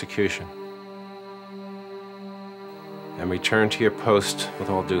this execution and return to your post with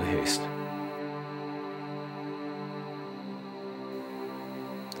all due haste.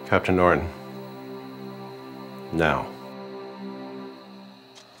 Captain Norton, now.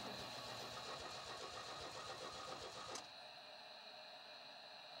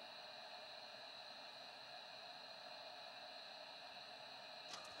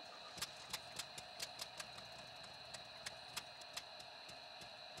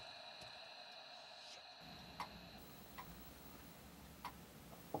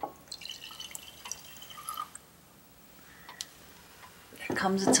 There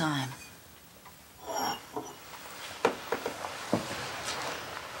comes a time.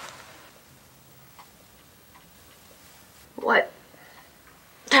 What?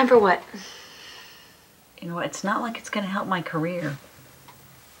 Time for what? You know, it's not like it's going to help my career.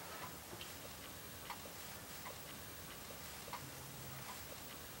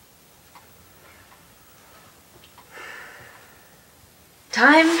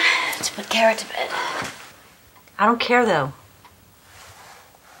 Time to put Kara to bed. I don't care, though.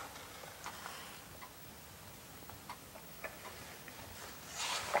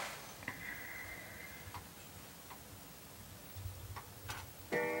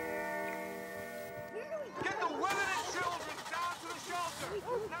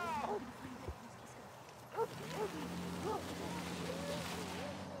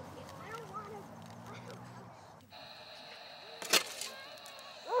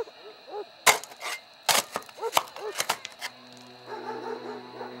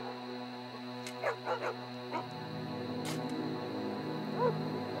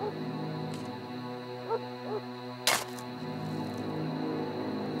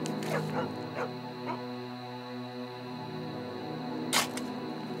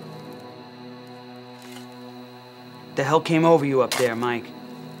 The hell came over you up there, Mike?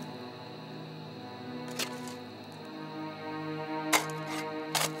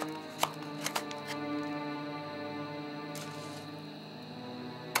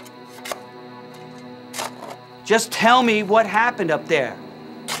 Just tell me what happened up there.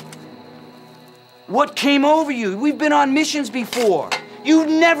 What came over you? We've been on missions before. You've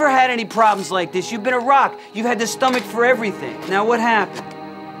never had any problems like this. You've been a rock. You've had the stomach for everything. Now what happened?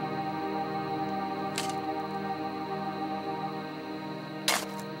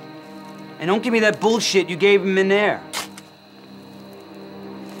 And don't give me that bullshit you gave him in there.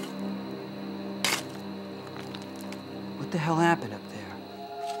 What the hell happened up there?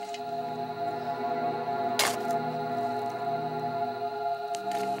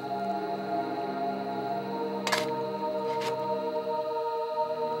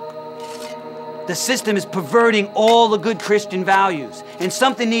 The system is perverting all the good Christian values, and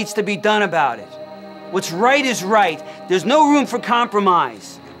something needs to be done about it. What's right is right. There's no room for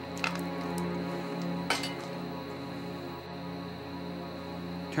compromise.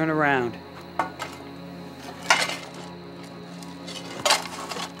 Turn around.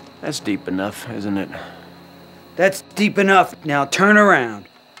 That's deep enough, isn't it? That's deep enough. Now turn around.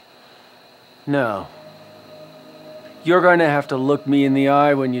 No. You're going to have to look me in the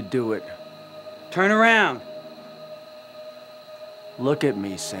eye when you do it. Turn around. Look at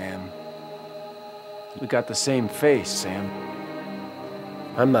me, Sam. We got the same face, Sam.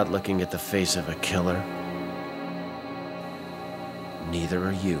 I'm not looking at the face of a killer. Neither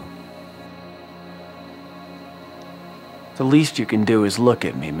are you. The least you can do is look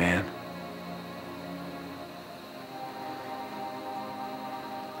at me, man.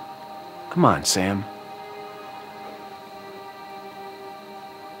 Come on, Sam.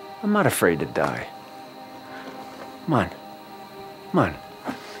 I'm not afraid to die. Come on. Come on.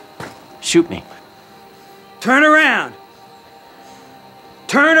 Shoot me. Turn around.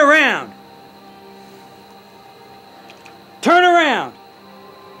 Turn around. Turn around.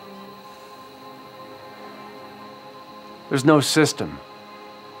 There's no system.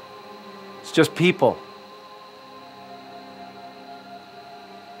 It's just people.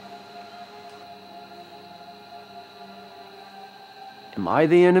 Am I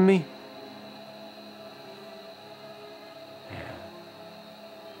the enemy? Yeah.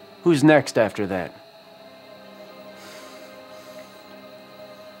 Who's next after that?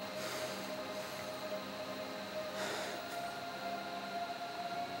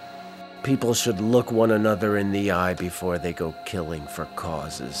 People should look one another in the eye before they go killing for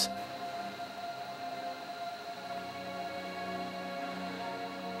causes.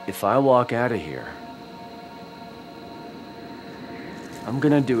 If I walk out of here, I'm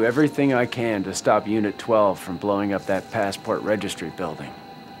gonna do everything I can to stop Unit 12 from blowing up that passport registry building.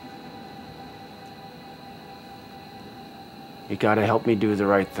 You gotta help me do the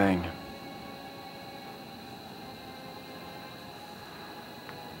right thing.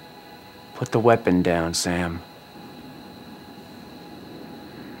 Put the weapon down, Sam.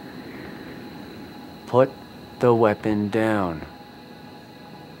 Put the weapon down.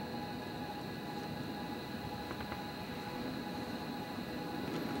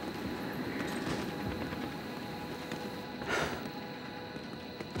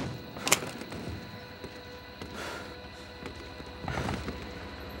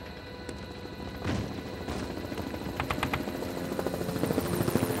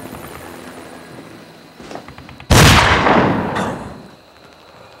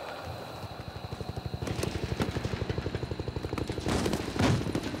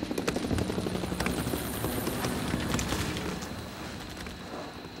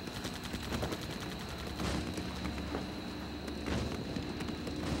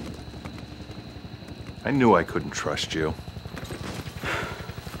 I knew I couldn't trust you.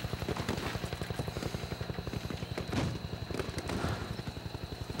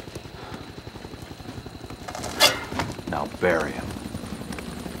 Now bury him.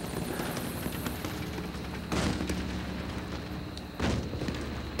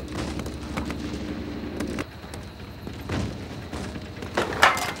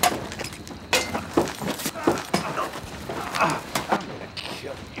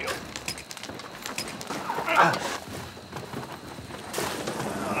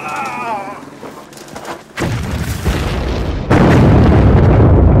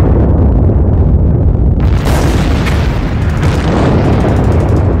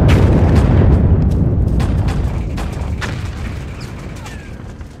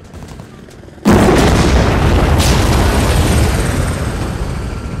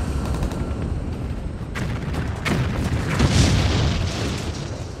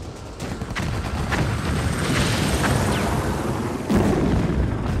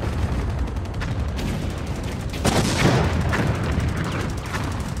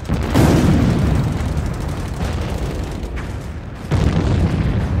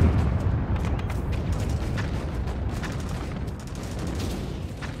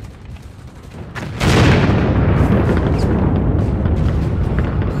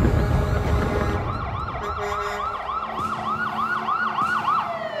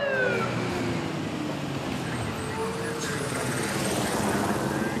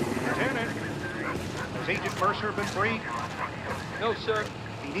 Agent Mercer been briefed? No, sir.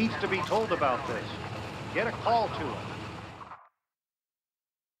 He needs to be told about this. Get a call to him.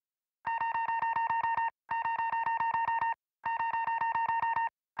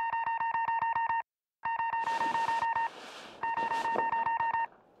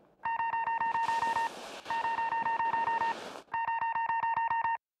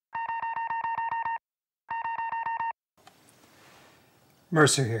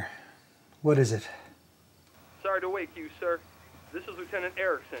 Mercer here. What is it? Sorry to wake you, sir. This is Lieutenant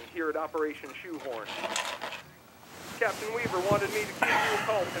Erickson here at Operation Shoehorn. Captain Weaver wanted me to give you a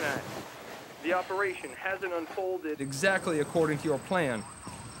call tonight. The operation hasn't unfolded exactly according to your plan.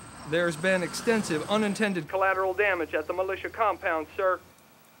 There's been extensive unintended collateral damage at the militia compound, sir.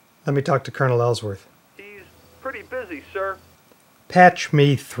 Let me talk to Colonel Ellsworth. He's pretty busy, sir. Patch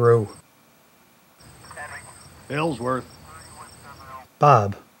me through. Ellsworth.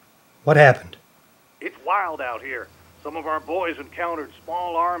 Bob, what happened? It's wild out here. Some of our boys encountered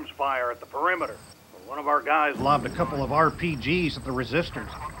small arms fire at the perimeter. One of our guys lobbed a couple of RPGs at the resistors.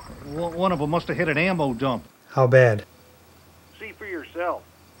 One of them must have hit an ammo dump. How bad? See for yourself.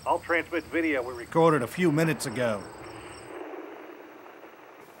 I'll transmit video we recorded a few minutes ago.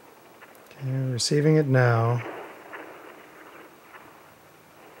 Okay, receiving it now.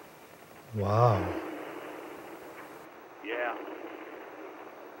 Wow. Yeah.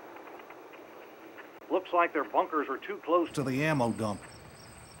 Looks like their bunkers are too close to the ammo dump.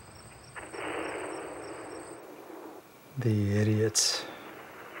 The idiots.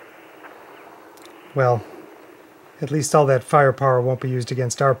 Well, at least all that firepower won't be used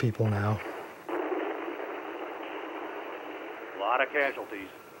against our people now. A lot of casualties.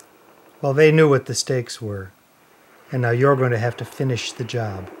 Well, they knew what the stakes were, and now you're going to have to finish the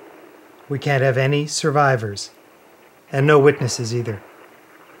job. We can't have any survivors, and no witnesses either.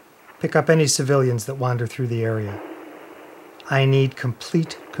 Pick up any civilians that wander through the area. I need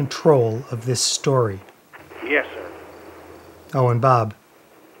complete control of this story. Yes, sir. Oh, and Bob,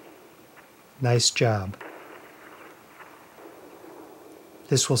 nice job.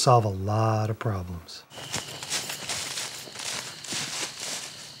 This will solve a lot of problems.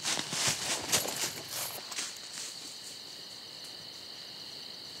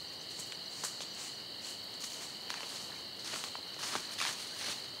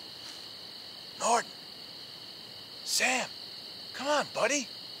 Norton! Sam! Come on, buddy!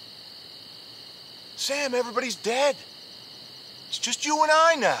 Sam, everybody's dead. It's just you and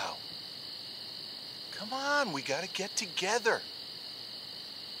I now. Come on, we gotta get together.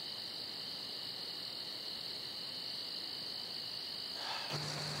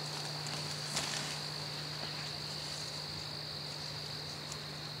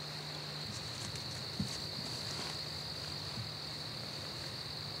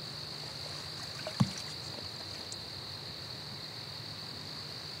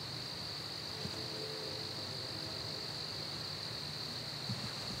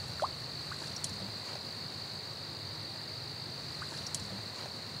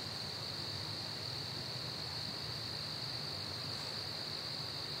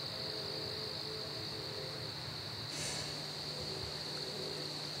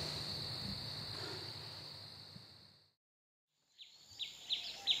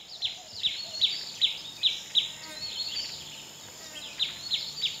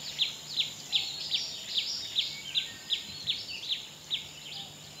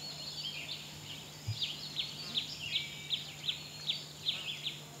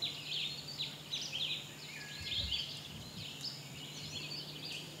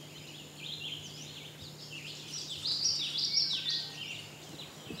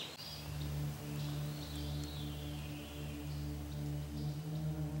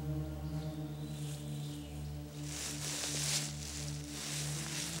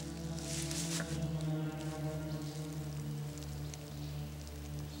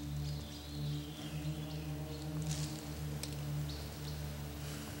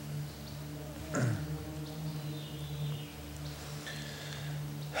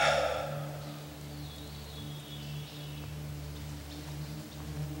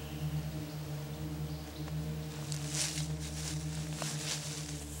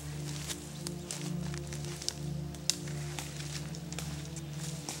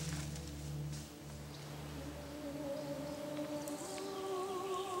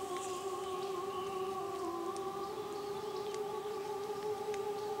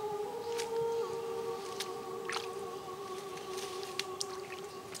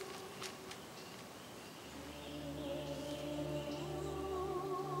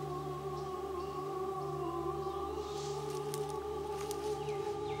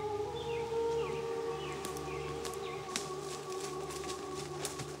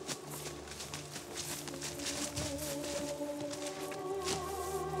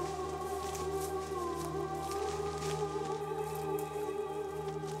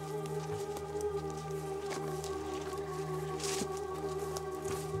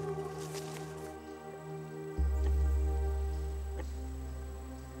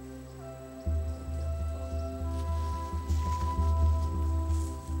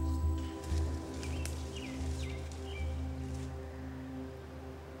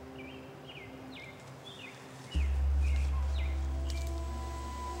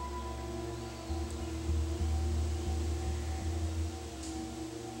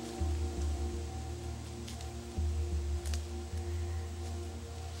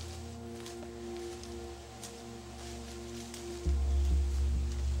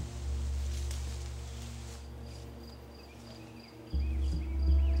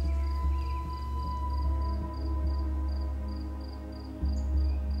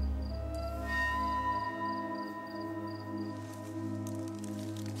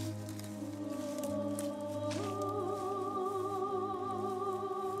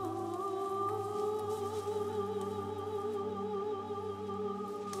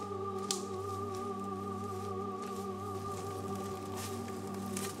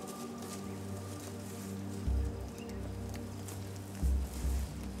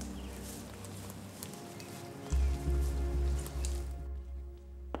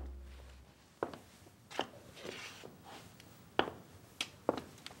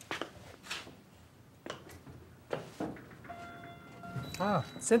 Ah,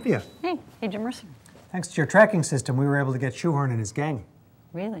 Cynthia. Hey, Jim Mercer. Thanks to your tracking system, we were able to get Shoehorn and his gang.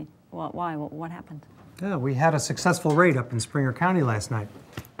 Really? Why? What happened? Yeah, we had a successful raid up in Springer County last night.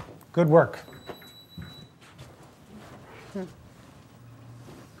 Good work.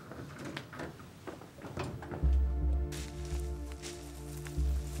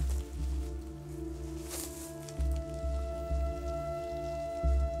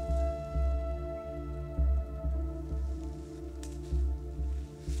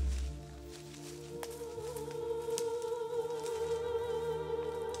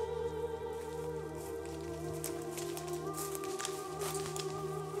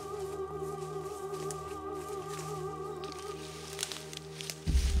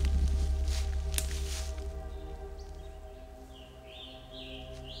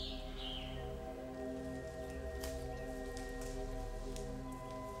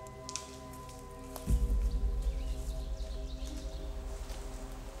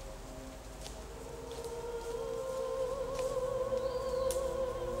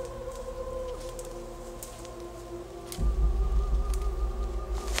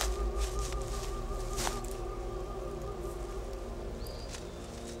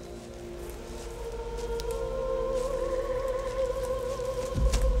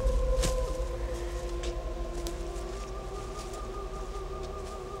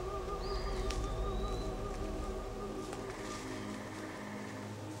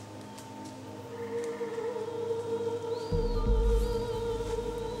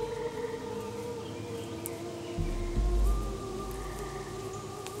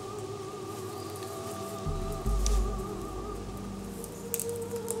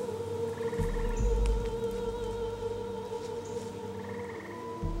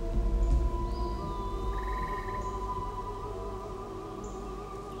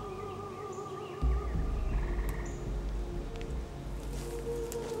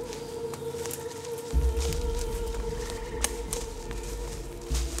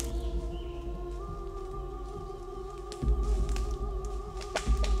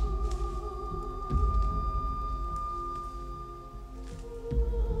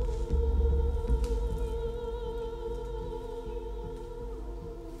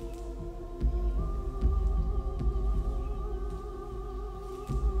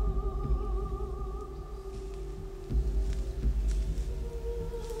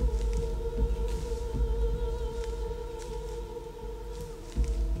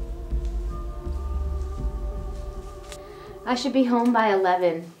 I should be home by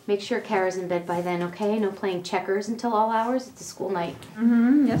 11. Make sure Kara's in bed by then, okay? No playing checkers until all hours. It's a school night.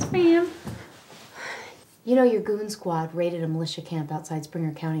 Mm-hmm. Yes, ma'am. You know your goon squad raided a militia camp outside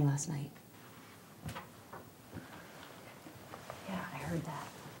Springer County last night. Yeah, I heard that.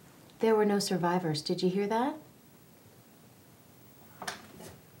 There were no survivors. Did you hear that?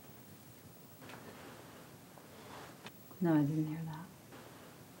 No, I didn't hear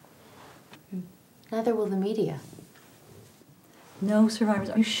that. Neither will the media. No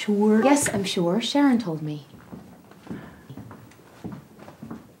survivors. Are you sure? Yes, I'm sure. Sharon told me.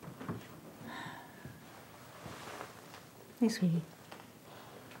 Hey, sweetie.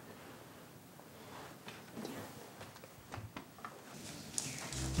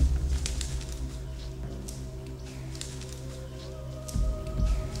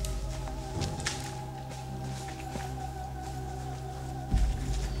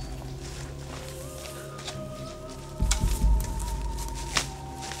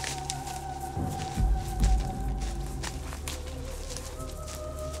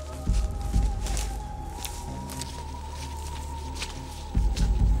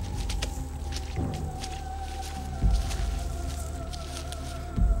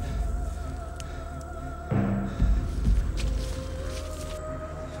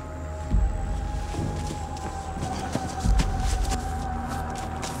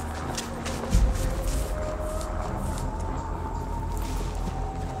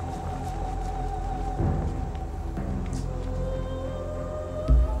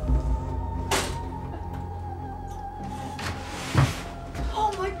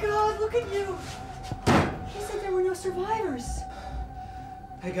 Look at you! He said there were no survivors.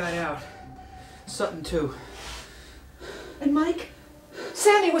 I got out. Sutton, too. And Mike?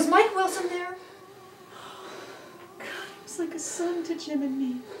 Sammy, was Mike Wilson there? God, he was like a son to Jim and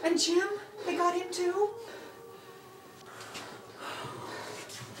me. And Jim? They got him too?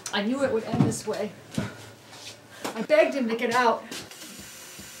 I knew it would end this way. I begged him to get out.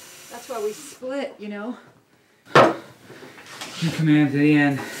 That's why we split, you know? You command to the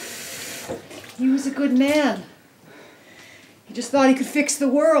end. He was a good man. He just thought he could fix the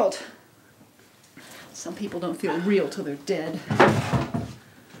world. Some people don't feel real till they're dead.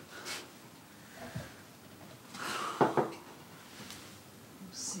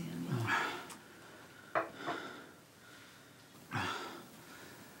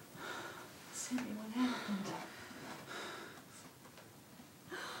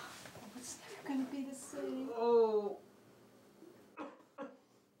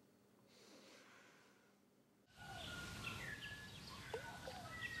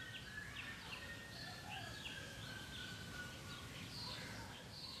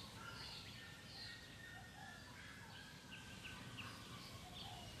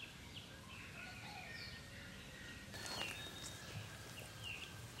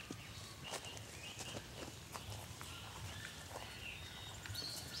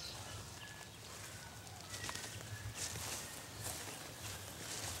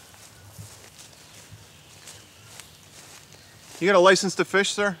 You got a license to fish,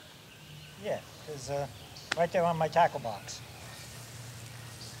 sir? Yeah, it's right there on my tackle box.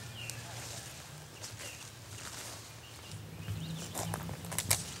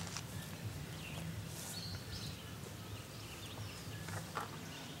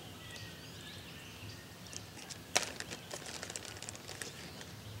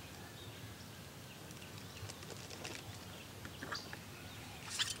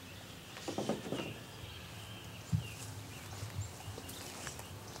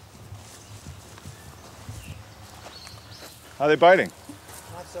 How are they biting?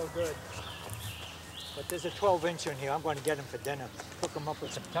 Not so good. But there's a 12-inch in here. I'm going to get him for dinner. Cook him up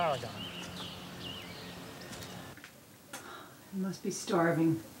with some tarragon. You must be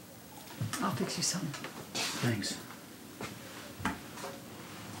starving. I'll fix you some. Thanks.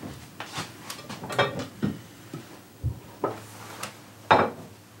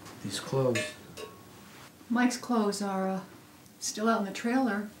 These clothes. Mike's clothes are still out in the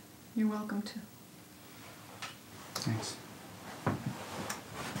trailer. You're welcome to. Thanks.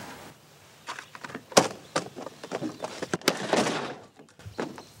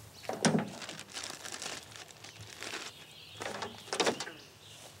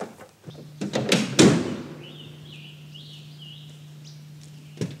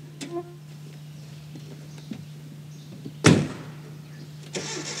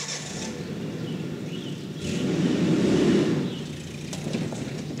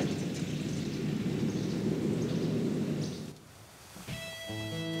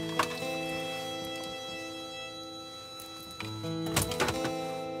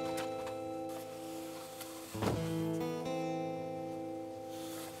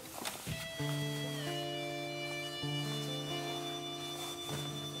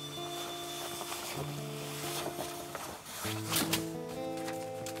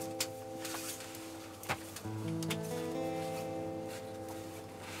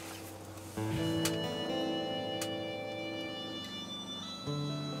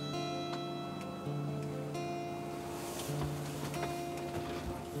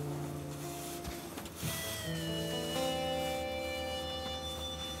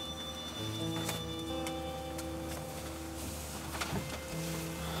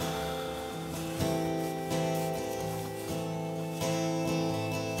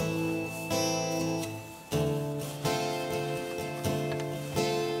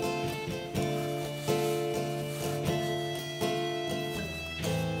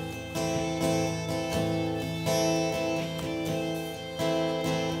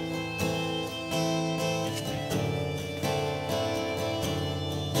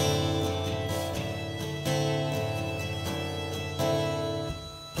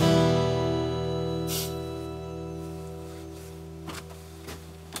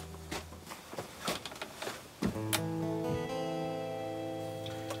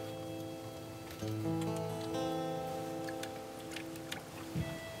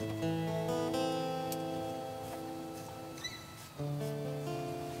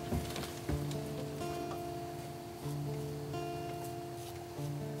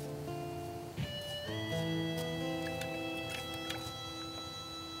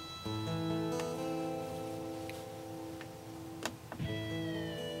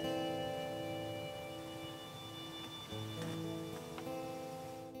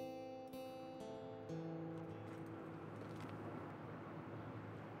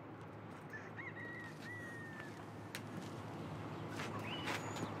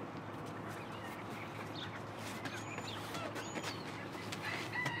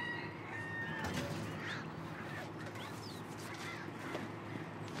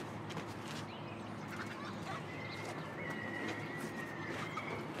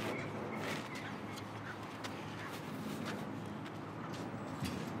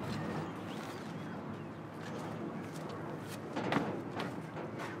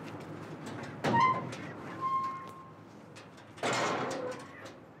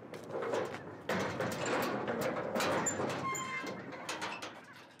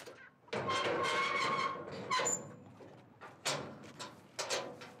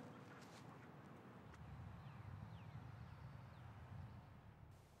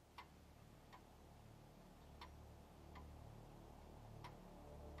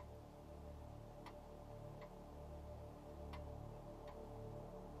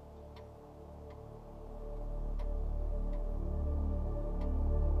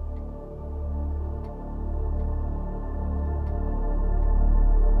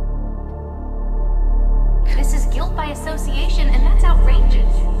 by association, and that's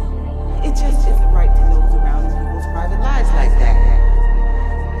outrageous. It just isn't right to nose around in people's private lives like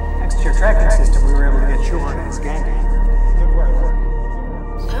that. Thanks to your tracking system, we were able to get Schuhorn and his gang. Good work.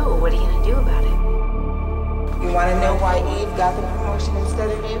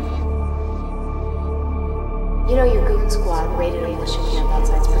 You know, your goon squad raided a militia camp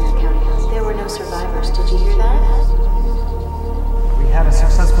outside Springer County. There were no survivors. Did you hear that? We had a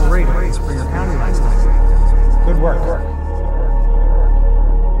successful raid in Springer County last night. Good work.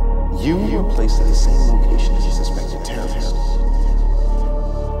 You were placed at the same location as a suspected terrorist.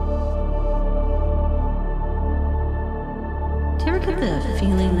 Do you ever get the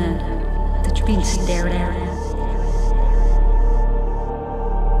feeling that you're being stared at?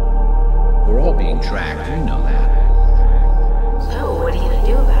 We're all being tracked, you know that. So, what are you gonna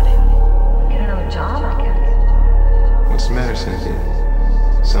do about it? Get another job, I guess. What's the matter, Cynthia?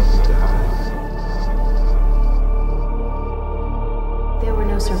 Something to hide? There were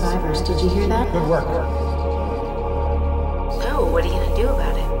no survivors. Did you hear that? Good work. So, what are you gonna do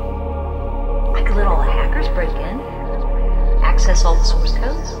about it? Like a little hackers break in? Access all the source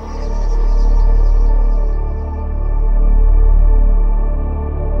codes?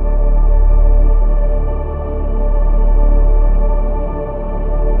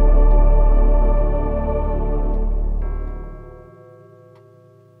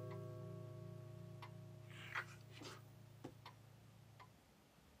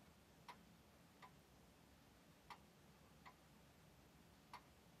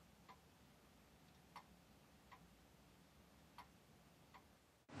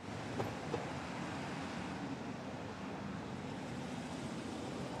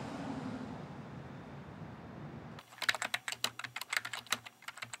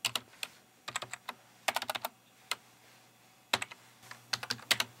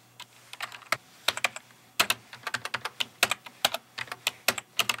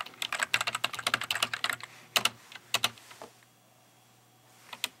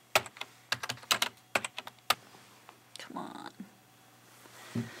 Come on.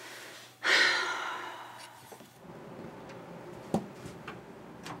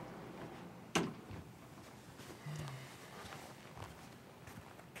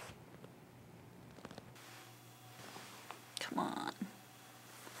 Come on.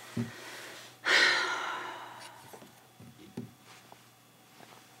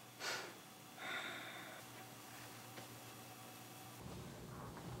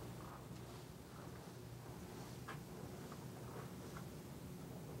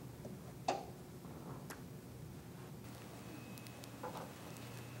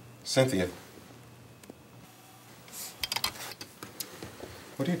 Cynthia.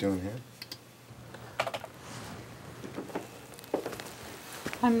 What are you doing here?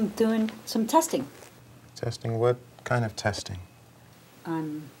 I'm doing some testing. Testing? What kind of testing?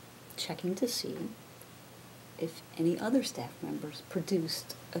 I'm checking to see if any other staff members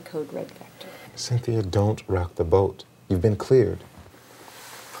produced a code red vector. Cynthia, don't rock the boat. You've been cleared.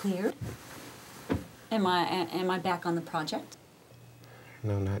 Cleared? Am I back on the project?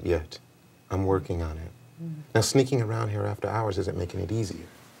 No, not yet. I'm working on it. Now, sneaking around here after hours isn't making it easier.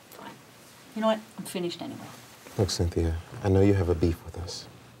 Fine. You know what? I'm finished anyway. Look, Cynthia, I know you have a beef with us.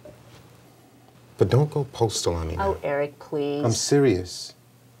 But don't go postal on me now. Oh, Eric, please. I'm serious.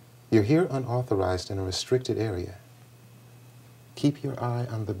 You're here unauthorized in a restricted area. Keep your eye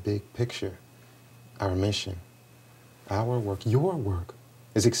on the big picture. Our mission, our work, your work,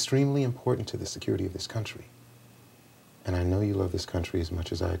 is extremely important to the security of this country. And I know you love this country as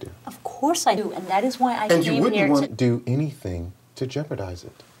much as I do. Of course I do, and that is why I And came you wouldn't here want to... to do anything to jeopardize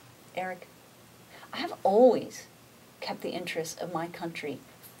it. Eric, I have always kept the interests of my country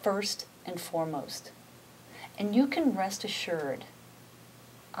first and foremost. And you can rest assured,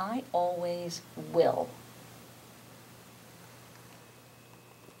 I always will.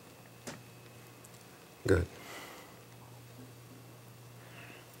 Good.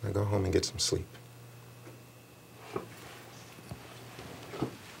 Now go home and get some sleep.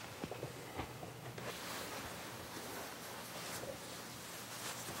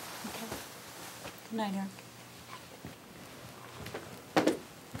 Good night, Eric.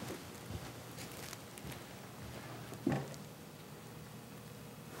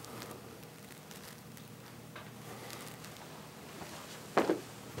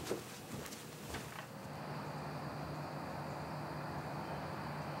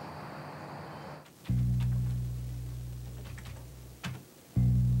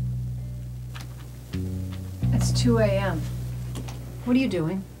 It's 2 a.m. What are you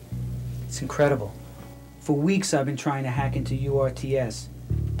doing? It's incredible. For weeks I've been trying to hack into URTS,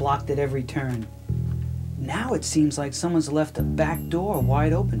 blocked at every turn. Now it seems like someone's left a back door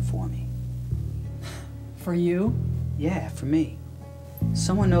wide open for me. For you? Yeah, for me.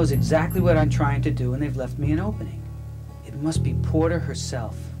 Someone knows exactly what I'm trying to do and they've left me an opening. It must be Porter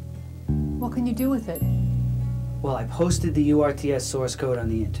herself. What can you do with it? Well, I posted the URTS source code on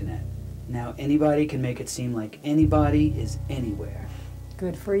the internet. Now anybody can make it seem like anybody is anywhere.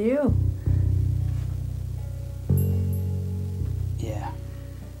 Good for you. Yeah.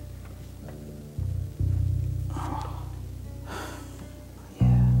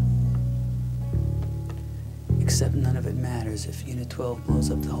 Yeah. Except none of it matters if Unit 12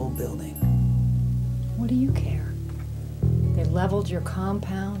 blows up the whole building. What do you care? They leveled your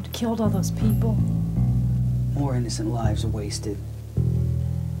compound, killed all those people. More innocent lives are wasted.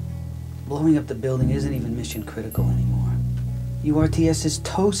 Blowing up the building isn't even mission critical anymore. URTS is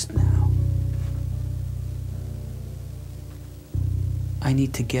toast now. I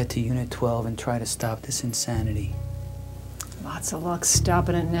need to get to Unit 12 and try to stop this insanity. Lots of luck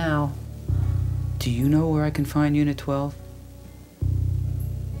stopping it now. Do you know where I can find Unit 12?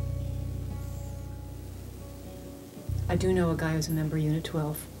 I do know a guy who's a member of Unit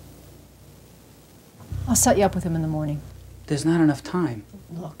 12. I'll set you up with him in the morning. There's not enough time.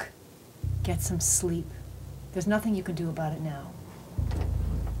 Look, get some sleep. There's nothing you can do about it now.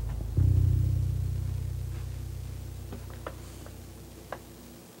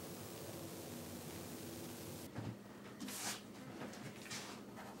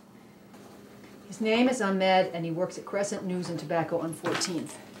 His name is Ahmed, and he works at Crescent News and Tobacco on 14th.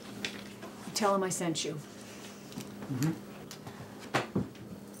 You tell him I sent you. Mm-hmm.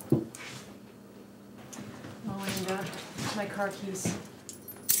 Oh, and my car keys.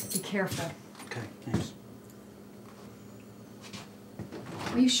 Be careful. Okay, thanks.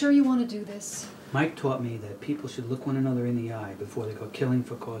 Are you sure you want to do this? Mike taught me that people should look one another in the eye before they go killing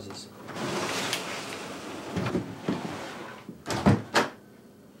for causes.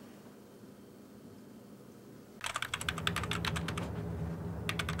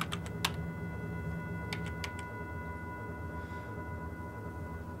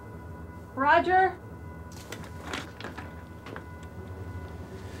 Roger?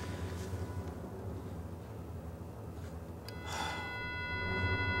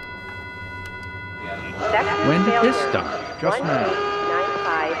 When did this start? Just now.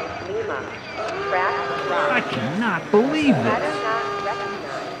 I cannot believe this.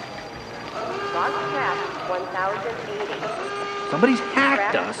 Somebody's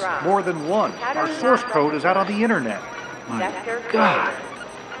hacked us. More than one. Our source code is out on the internet. My God.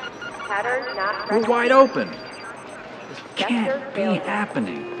 We're wide open. This can't be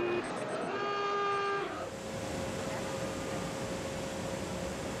happening.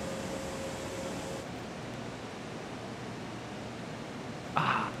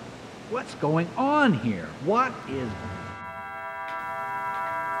 What's going on here? What is...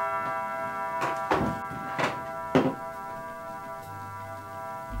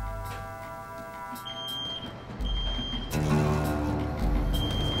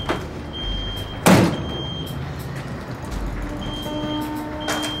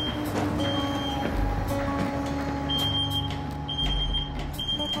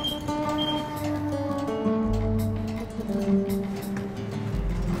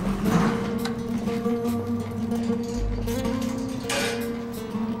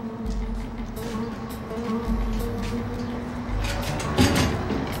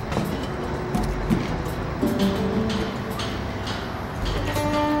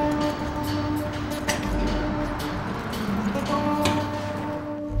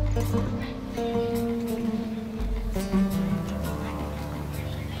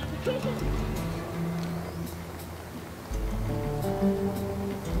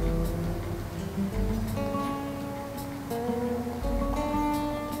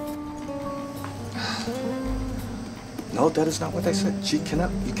 No, that is not what I said. You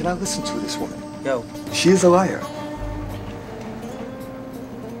cannot listen to this woman. Yo. She is a liar.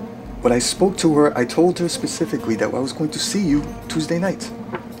 When I spoke to her, I told her specifically that I was going to see you Tuesday night.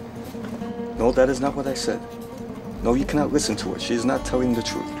 No, that is not what I said. No, you cannot listen to her. She is not telling the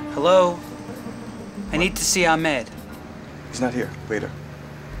truth. Hello? I need to see Ahmed. He's not here. Later.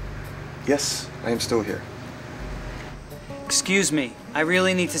 Yes, I am still here. Excuse me. I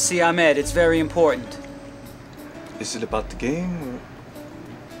really need to see Ahmed. It's very important. Is it about the game, or...?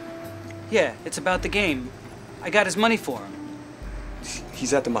 Yeah, it's about the game. I got his money for him.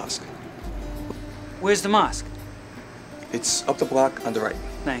 He's at the mosque. Where's the mosque? It's up the block on the right.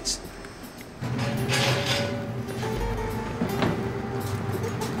 Thanks.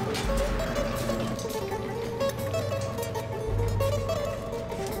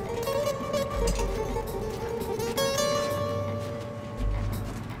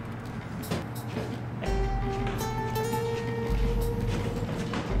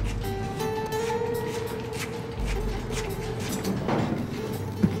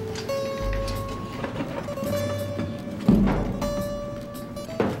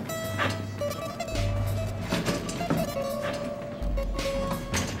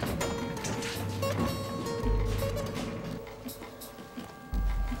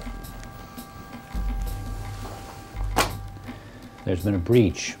 There's been a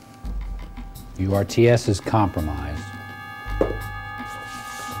breach. URTS is compromised.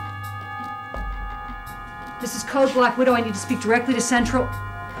 This is Code Black Widow. I need to speak directly to Central.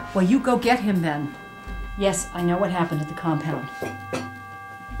 Well, you go get him then. Yes, I know what happened at the compound.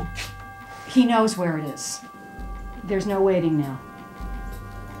 He knows where it is. There's no waiting now.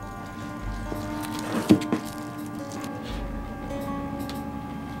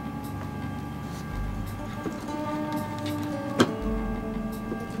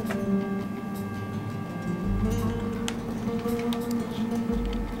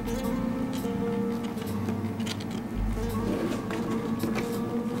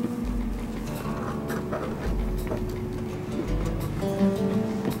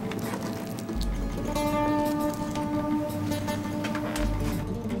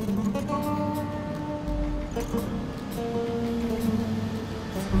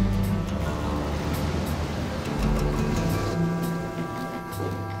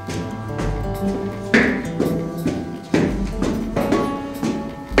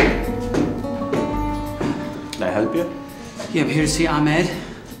 Can I help you? Yeah, I'm here to see Ahmed.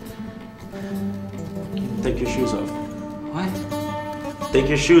 Take your shoes off. What? Take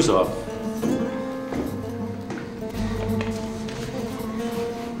your shoes off.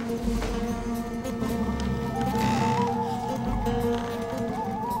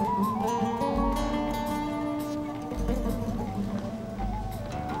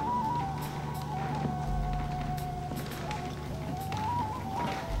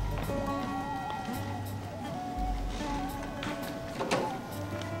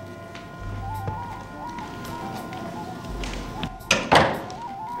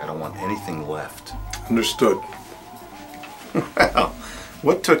 I don't want anything left. Understood. Well,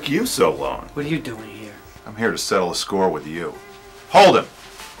 what took you so long? What are you doing here? I'm here to settle a score with you. Hold him!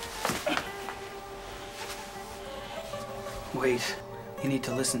 Wait, you need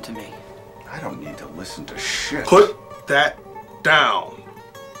to listen to me. I don't need to listen to shit. Put that down.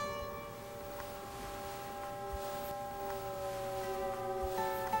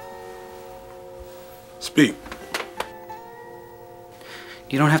 Speak.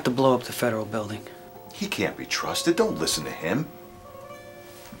 You don't have to blow up the federal building. He can't be trusted. Don't listen to him.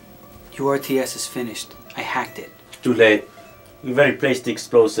 URTS is finished. I hacked it. Too late. We've already placed the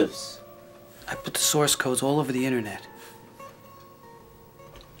explosives. I put the source codes all over the internet.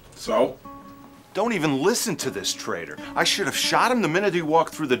 So? Don't even listen to this traitor. I should have shot him the minute he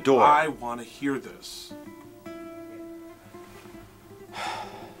walked through the door. I want to hear this.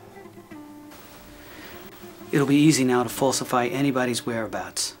 It'll be easy now to falsify anybody's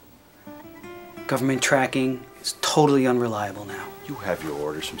whereabouts. Government tracking is totally unreliable now. You have your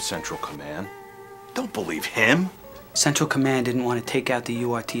orders from Central Command. Don't believe him. Central Command didn't want to take out the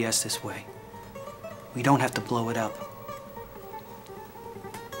URTS this way. We don't have to blow it up.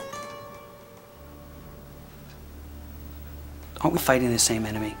 Aren't we fighting the same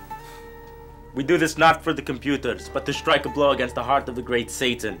enemy? We do this not for the computers, but to strike a blow against the heart of the great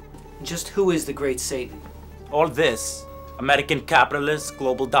Satan. Just who is the great Satan? All this, American capitalists,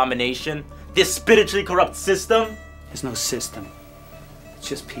 global domination, this spiritually corrupt system. There's no system. It's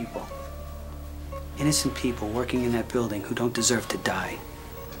just people. Innocent people working in that building who don't deserve to die.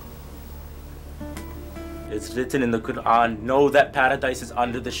 It's written in the Quran, know that paradise is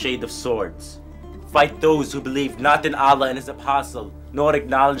under the shade of swords. Fight those who believe not in Allah and His apostle, nor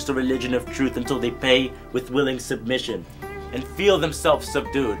acknowledge the religion of truth until they pay with willing submission, and feel themselves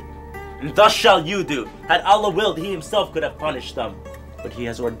subdued. And thus shall you do. Had Allah willed, He Himself could have punished them, but He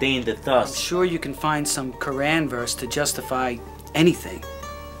has ordained it thus. I'm sure you can find some Quran verse to justify anything.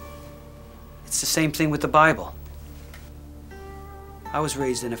 It's the same thing with the Bible. I was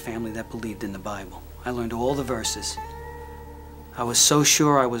raised in a family that believed in the Bible. I learned all the verses. I was so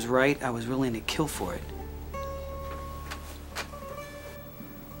sure I was right, I was willing to kill for it.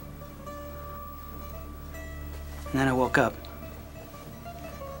 And then I woke up.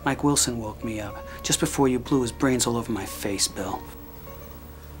 Mike Wilson woke me up, just before you blew his brains all over my face, Bill.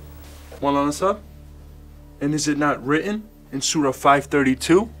 Well, sir? And is it not written in Surah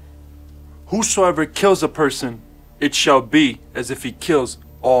 532? Whosoever kills a person, it shall be as if he kills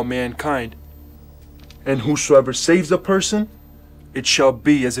all mankind. And whosoever saves a person, it shall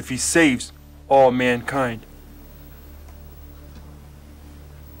be as if he saves all mankind.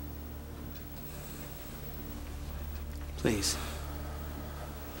 Please,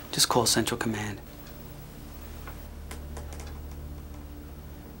 just call Central Command.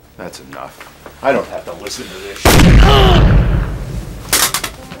 That's enough. I don't have to listen to this shit.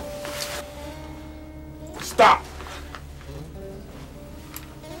 Stop!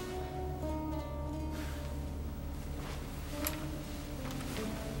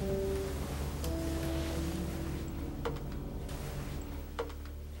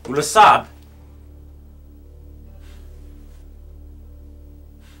 Kulasab?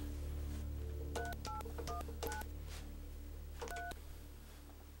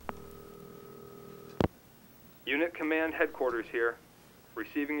 Unit Command Headquarters here.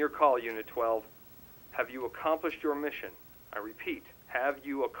 Receiving your call, Unit 12. Have you accomplished your mission? I repeat, have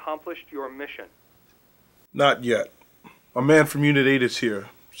you accomplished your mission? Not yet. A man from Unit 8 is here,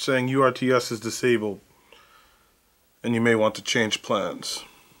 saying URTS is disabled, and you may want to change plans.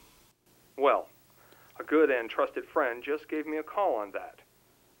 Well, a good and trusted friend just gave me a call on that.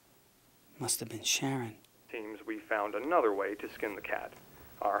 Must have been Sharon. Seems we found another way to skin the cat.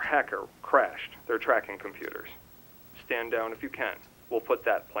 Our hacker crashed their tracking computers. Stand down if you can. We'll put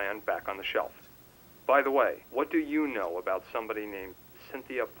that plan back on the shelf. By the way, what do you know about somebody named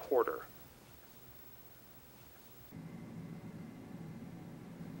Cynthia Porter?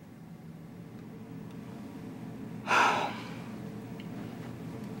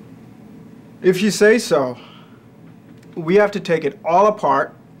 If you say so. We have to take it all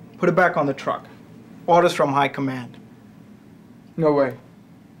apart, put it back on the truck. Orders from high command. No way.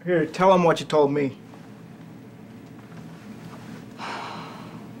 Here, tell them what you told me.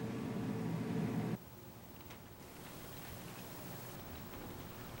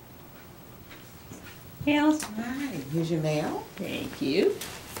 Hey, Alice. Hi, here's your mail. Thank you.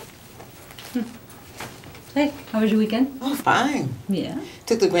 Hey, how was your weekend? Oh, fine. Yeah.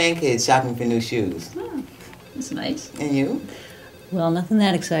 Took the grandkids shopping for new shoes. Oh, that's nice. And you? Well, nothing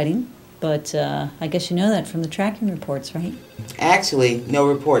that exciting, but I guess you know that from the tracking reports, right? Actually, no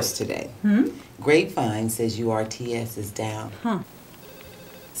reports today. Hmm? Grapevine says URTS is down. Huh.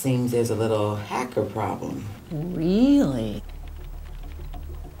 Seems there's a little hacker problem. Really?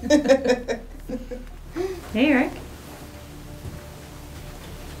 Hey, Eric.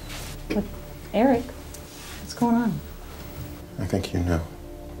 What, Eric? What's going on? I think you know.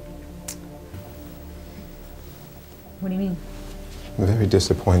 What do you mean? I'm very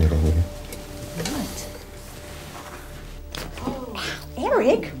disappointed in you. What?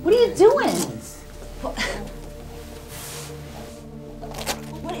 Eric, what are you doing?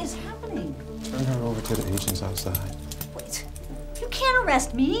 What is happening? Turn her over to the agents outside. Wait, you can't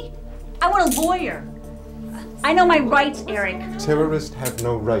arrest me. I want a lawyer. I know my rights, Eric. Terrorists have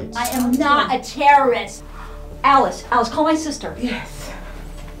no rights. I am not a terrorist. Alice, call my sister. Yes.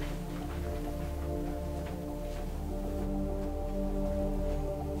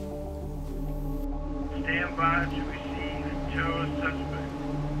 Stand by to receive terrorist suspect.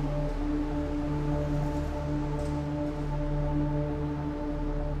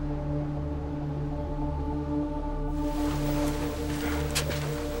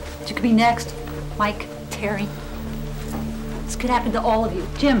 You could be next. Mike, Terry. This could happen to all of you.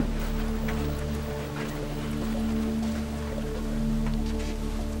 Jim.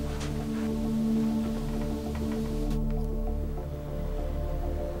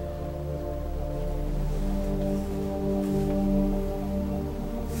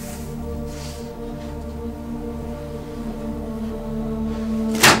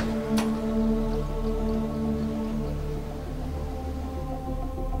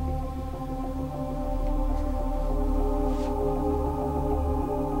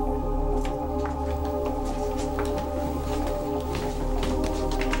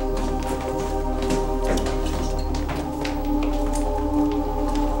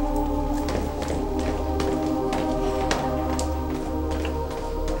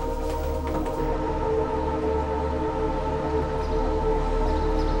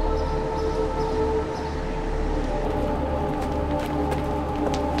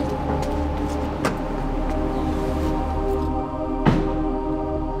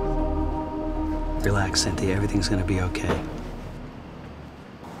 Relax, Cynthia. Everything's gonna be okay.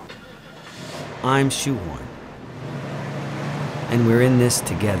 I'm Shoehorn. And we're in this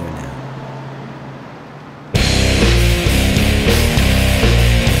together now.